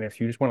transaction, and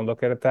if you just want to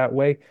look at it that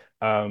way,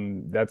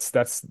 that's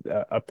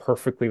a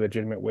perfectly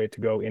legitimate way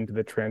to go into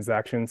the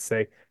transaction.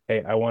 Say,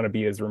 "Hey, I want to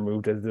be as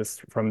removed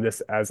from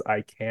this as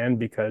I can,"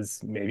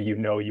 because maybe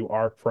you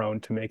are prone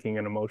to making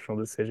an emotional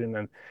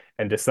decision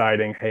and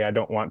deciding, "Hey, I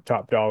don't want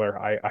top dollar.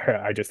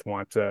 I just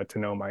want to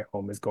know my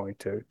home is going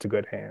to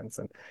good hands."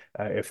 And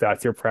if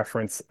that's your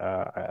preference,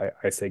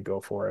 I say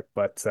go for it.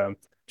 But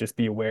just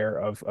be aware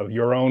of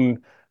your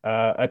own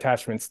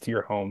attachments to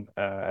your home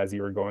as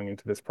you are going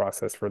into this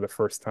process for the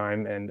first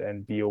time,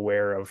 and be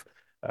aware of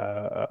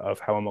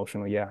how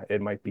emotional,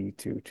 it might be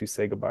to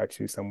say goodbye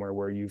to somewhere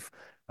where you've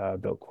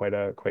built quite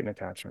an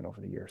attachment over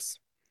the years.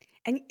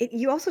 And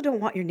you also don't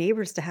want your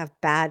neighbors to have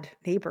bad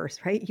neighbors,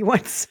 right? You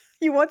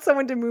want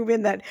someone to move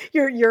in that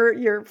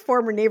your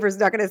former neighbor is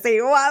not going to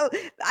say, "Well,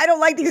 I don't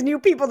like these new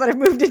people that have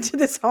moved into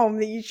this home.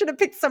 That you should have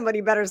picked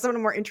somebody better,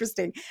 someone more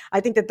interesting." I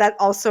think that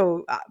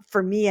also,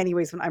 for me,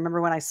 anyways, when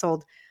I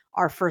sold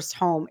our first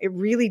home, it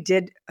really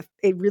did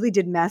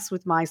mess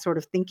with my sort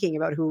of thinking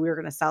about who we were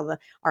going to sell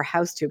our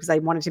house to, because I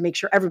wanted to make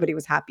sure everybody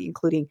was happy,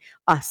 including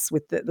us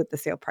with the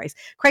sale price.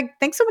 Craig,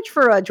 thanks so much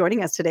for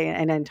joining us today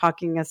and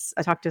talking to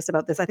us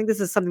about this. I think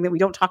this is something that we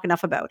don't talk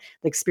enough about,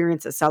 the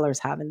experience that sellers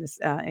have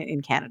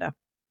in Canada.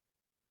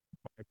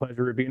 My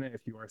pleasure, Rubina.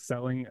 If you are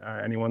selling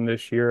anyone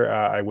this year,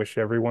 I wish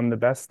everyone the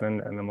best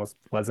and the most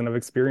pleasant of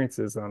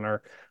experiences on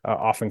our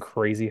often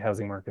crazy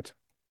housing market.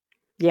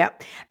 Yeah,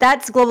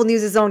 that's Global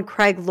News' own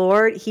Craig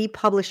Lord. He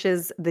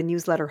publishes the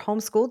newsletter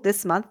Homeschool.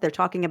 This month, they're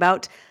talking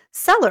about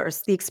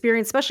sellers, the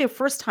experience, especially of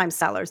first-time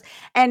sellers.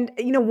 And,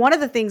 one of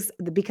the things,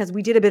 because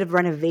we did a bit of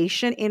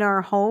renovation in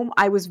our home,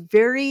 I was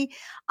very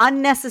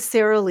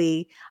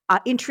unnecessarily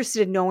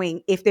interested in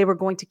knowing if they were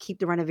going to keep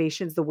the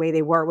renovations the way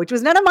they were, which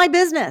was none of my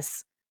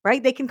business.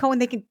 Right? They can go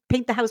and they can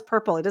paint the house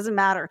purple. It doesn't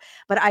matter.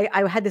 But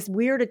I had this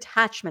weird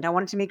attachment. I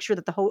wanted to make sure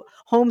that the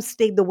home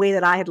stayed the way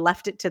that I had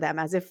left it to them,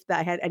 as if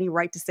I had any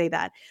right to say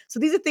that. So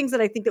these are things that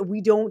I think that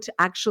we don't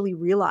actually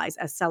realize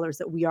as sellers,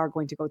 that we are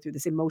going to go through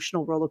this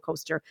emotional roller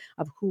coaster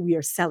of who we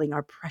are selling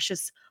our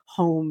precious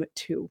home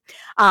to.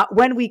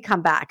 When we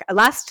come back,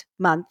 last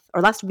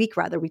week,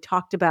 we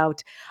talked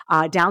about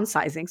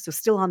downsizing. So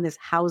still on this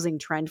housing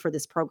trend for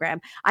this program.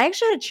 I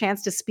actually had a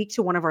chance to speak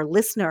to one of our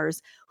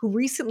listeners who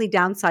recently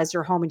downsized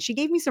her home, and she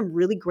gave me some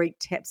really great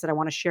tips that I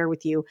want to share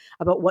with you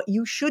about what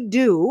you should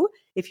do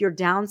if you're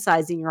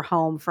downsizing your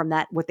home from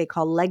that, what they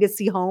call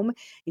legacy home,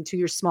 into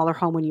your smaller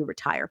home when you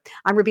retire.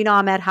 I'm Rubina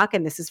Ahmed-Haq,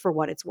 and this is For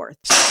What It's Worth.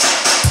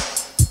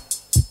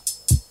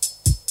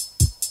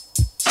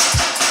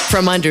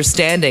 From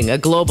understanding a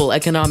global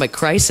economic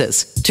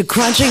crisis to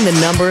crunching the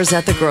numbers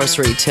at the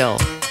grocery till,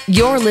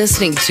 you're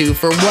listening to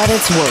For What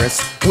It's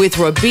Worth with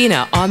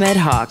Rubina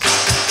Ahmed-Haq.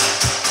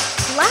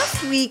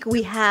 Last week,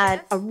 we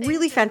had a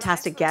really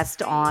fantastic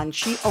guest on.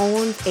 She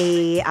owns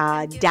a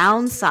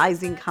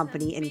downsizing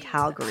company in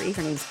Calgary.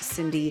 Her name's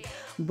Cindy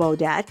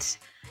Beaudet.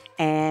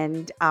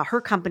 And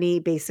her company,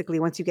 basically,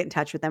 once you get in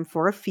touch with them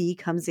for a fee,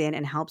 comes in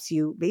and helps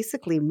you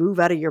basically move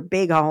out of your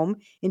big home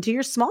into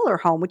your smaller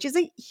home, which is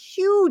a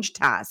huge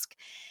task.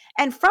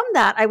 And from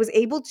that, I was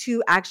able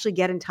to actually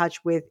get in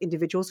touch with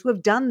individuals who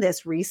have done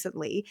this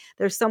recently.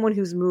 There's someone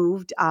who's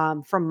moved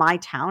from my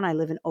town. I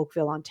live in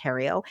Oakville,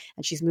 Ontario,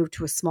 and she's moved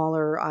to a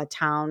smaller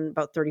town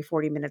about 30,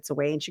 40 minutes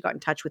away. And she got in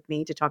touch with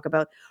me to talk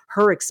about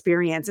her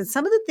experience and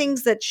some of the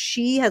things that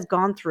she has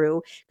gone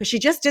through, because she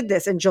just did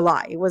this in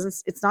July.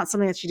 It's not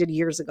something that she did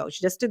years ago.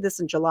 She just did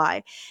this in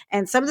July.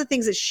 And some of the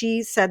things that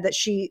she said that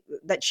she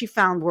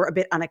found were a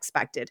bit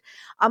unexpected.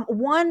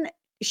 One,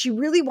 she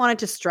really wanted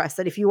to stress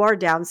that if you are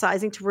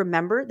downsizing, to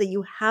remember that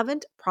you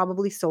haven't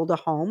probably sold a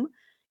home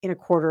in a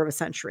quarter of a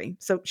century.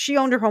 So she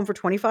owned her home for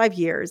 25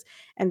 years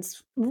and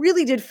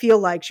really did feel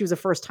like she was a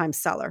first-time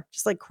seller,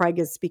 just like Craig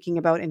is speaking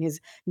about in his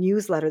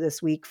newsletter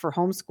this week for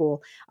Homeschool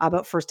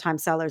about first-time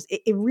sellers.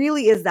 It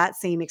really is that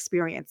same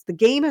experience. The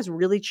game has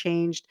really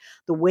changed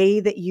the way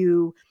that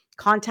you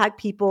contact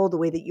people, the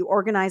way that you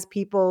organize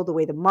people, the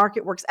way the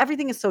market works.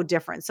 Everything is so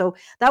different. So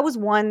that was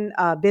one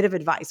bit of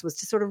advice, was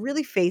to sort of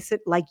really face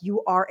it like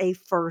you are a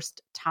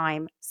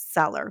first-time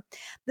seller.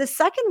 The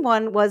second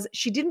one was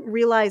she didn't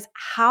realize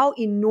how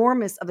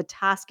enormous of a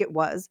task it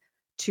was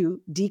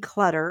to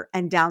declutter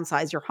and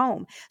downsize your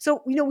home.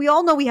 So, we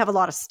all know we have a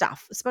lot of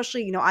stuff,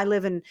 especially, I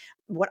live in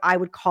what I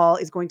would call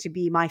is going to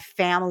be my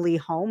family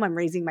home. I'm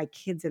raising my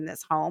kids in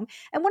this home.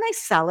 And when I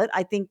sell it,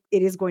 I think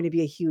it is going to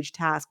be a huge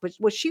task. But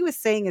what she was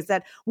saying is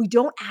that we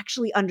don't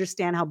actually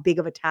understand how big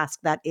of a task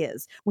that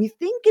is. We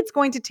think it's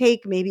going to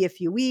take maybe a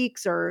few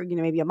weeks or,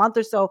 maybe a month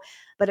or so,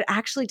 but it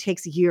actually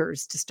takes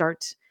years to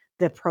start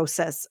the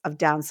process of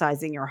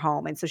downsizing your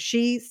home. And so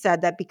she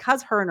said that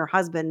because her and her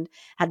husband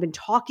had been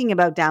talking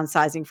about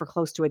downsizing for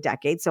close to a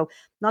decade, so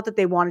not that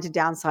they wanted to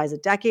downsize a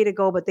decade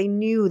ago, but they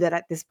knew that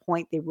at this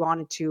point they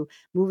wanted to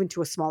move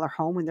into a smaller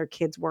home when their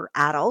kids were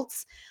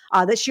adults,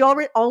 that she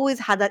always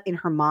had that in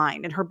her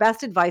mind. And her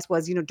best advice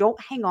was, don't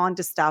hang on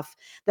to stuff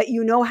that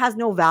has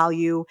no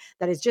value,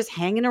 that is just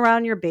hanging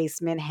around your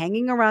basement,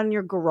 hanging around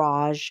your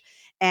garage,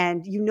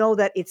 and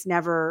that it's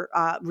never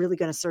really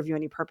going to serve you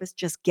any purpose.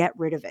 Just get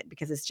rid of it,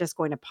 because it's just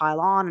going to pile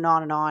on and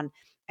on and on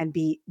and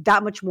be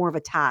that much more of a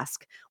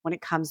task when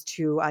it comes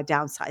to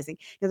downsizing.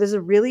 There's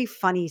a really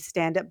funny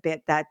stand-up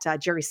bit that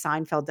Jerry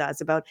Seinfeld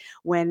does about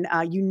when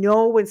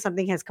when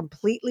something has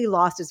completely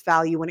lost its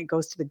value when it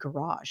goes to the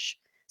garage.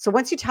 So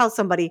once you tell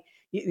somebody,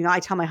 I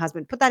tell my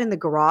husband, put that in the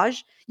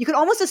garage, you can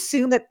almost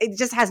assume that it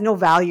just has no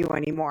value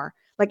anymore.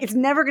 Like it's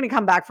never going to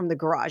come back from the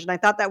garage. And I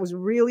thought that was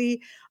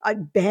really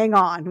bang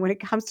on when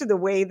it comes to the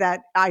way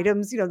that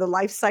items, the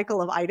life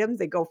cycle of items,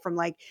 they go from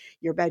like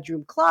your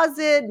bedroom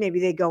closet, maybe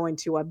they go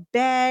into a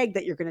bag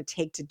that you're going to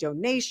take to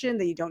donation,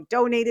 that you don't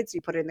donate it, so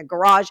you put it in the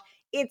garage.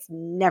 It's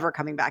never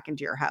coming back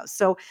into your house.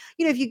 So,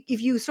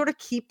 if you sort of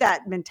keep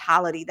that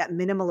mentality, that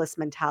minimalist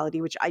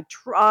mentality, which I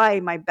try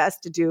my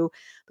best to do,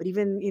 but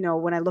even,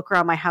 when I look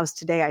around my house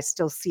today, I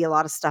still see a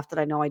lot of stuff that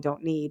I know I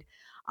don't need.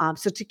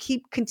 So to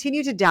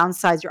continue to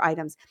downsize your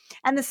items.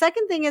 And the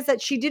second thing is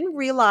that she didn't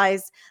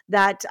realize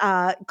that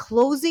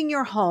closing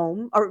your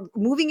home or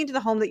moving into the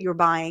home that you're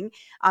buying,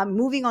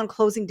 moving on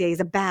closing day is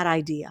a bad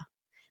idea.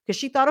 Because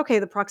she thought, okay,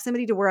 the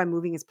proximity to where I'm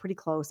moving is pretty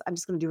close. I'm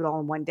just going to do it all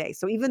in one day.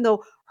 So even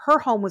though her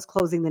home was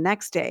closing the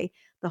next day,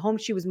 the home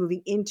she was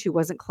moving into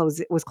was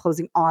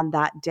closing on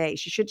that day.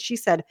 She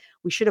said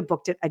we should have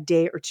booked it a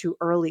day or two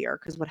earlier,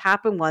 because what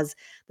happened was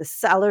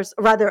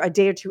a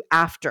day or two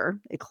after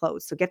it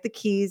closed. So get the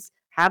keys,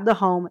 have the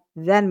home,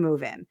 then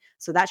move in.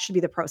 So that should be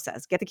the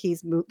process. Get the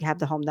keys, have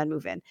the home, then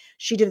move in.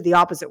 She did it the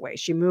opposite way.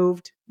 She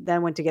moved,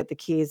 then went to get the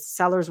keys.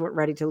 Sellers weren't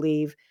ready to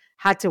leave,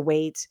 had to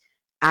wait,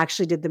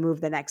 actually did the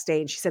move the next day.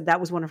 And she said that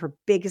was one of her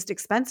biggest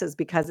expenses,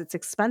 because it's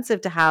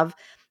expensive to have,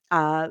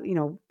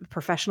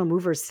 professional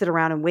movers sit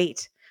around and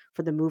wait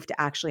for the move to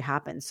actually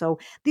happen. So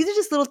these are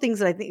just little things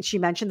that I think she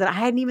mentioned that I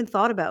hadn't even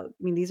thought about.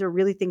 I mean, these are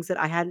really things that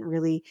I hadn't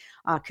really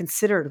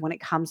considered when it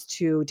comes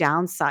to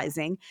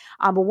downsizing.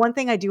 But one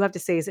thing I do have to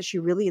say is that she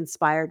really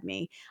inspired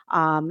me.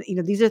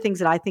 These are things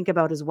that I think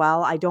about as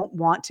well. I don't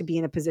want to be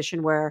in a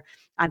position where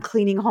I'm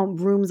cleaning home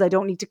rooms I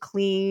don't need to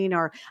clean,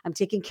 or I'm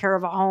taking care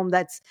of a home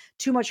that's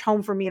too much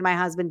home for me and my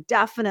husband.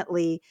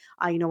 Definitely,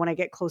 when I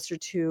get closer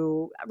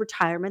to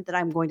retirement, that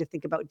I'm going to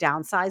think about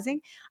downsizing.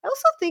 I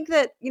also think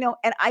that,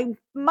 and I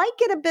might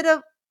get a bit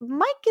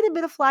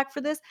of flack for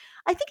this.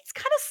 I think it's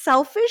kind of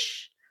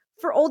selfish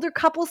for older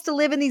couples to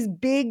live in these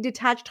big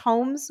detached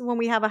homes when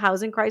we have a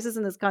housing crisis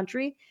in this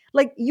country.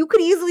 Like, you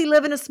could easily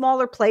live in a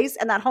smaller place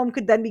and that home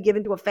could then be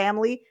given to a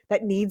family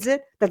that needs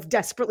it, that's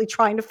desperately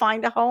trying to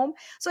find a home.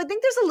 So I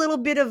think there's a little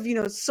bit of,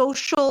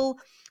 social,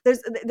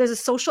 there's a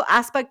social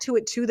aspect to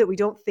it too that we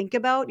don't think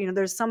about.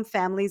 There's some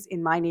families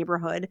in my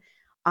neighborhood.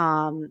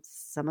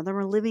 Some of them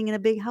are living in a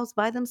big house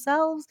by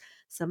themselves.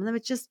 Some of them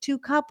it's just two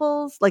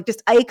couples, like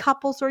just a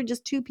couple, sorry,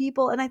 just two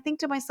people. And I think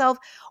to myself,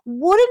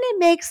 wouldn't it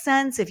make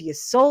sense if you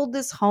sold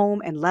this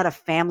home and let a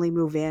family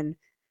move in?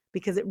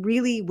 Because it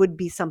really would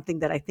be something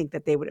that I think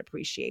that they would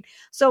appreciate.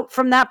 So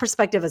from that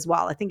perspective as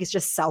well, I think it's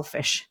just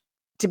selfish,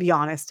 to be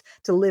honest,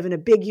 to live in a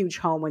big, huge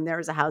home when there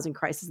is a housing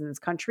crisis in this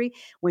country,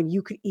 when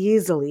you could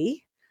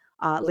easily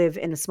live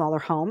in a smaller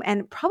home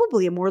and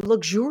probably a more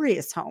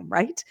luxurious home,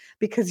 right?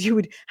 Because you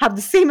would have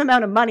the same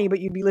amount of money, but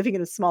you'd be living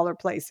in a smaller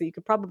place. So you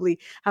could probably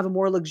have a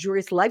more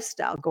luxurious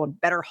lifestyle, go on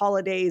better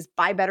holidays,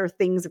 buy better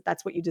things if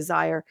that's what you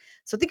desire.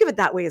 So think of it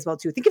that way as well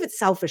too. Think of it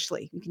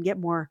selfishly. You can get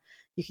more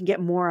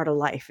out of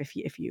life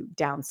if you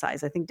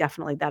downsize. I think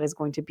definitely that is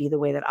going to be the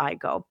way that I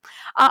go.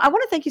 I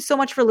want to thank you so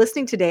much for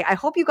listening today. I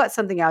hope you got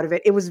something out of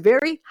it. It was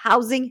very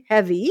housing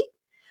heavy,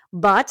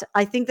 but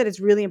I think that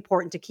it's really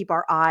important to keep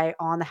our eye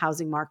on the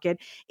housing market.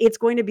 It's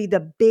going to be the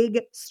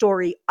big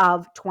story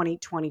of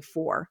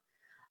 2024.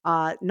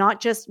 Not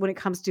just when it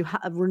comes to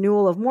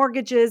renewal of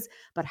mortgages,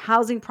 but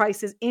housing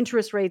prices,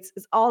 interest rates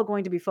is all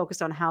going to be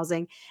focused on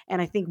housing.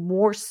 And I think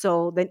more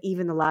so than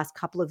even the last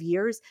couple of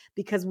years,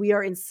 because we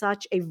are in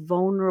such a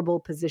vulnerable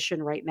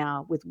position right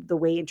now with the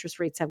way interest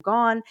rates have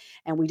gone,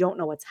 and we don't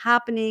know what's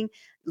happening.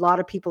 A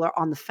lot of people are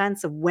on the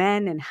fence of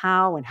when and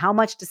how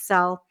much to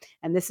sell.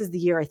 And this is the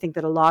year I think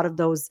that a lot of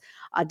those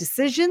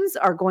decisions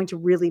are going to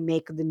really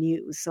make the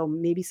news. So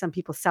maybe some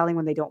people selling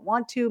when they don't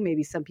want to,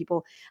 maybe some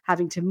people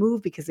having to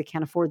move because they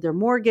can't afford their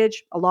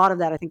mortgage. A lot of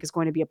that I think is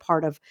going to be a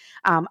part of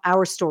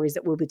our stories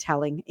that we'll be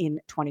telling in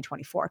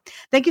 2024.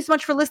 Thank you so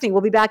much for listening.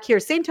 We'll be back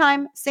here same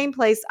time, same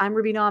place. I'm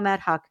Rubina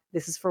Ahmed-Haq.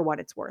 This is For What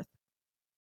It's Worth.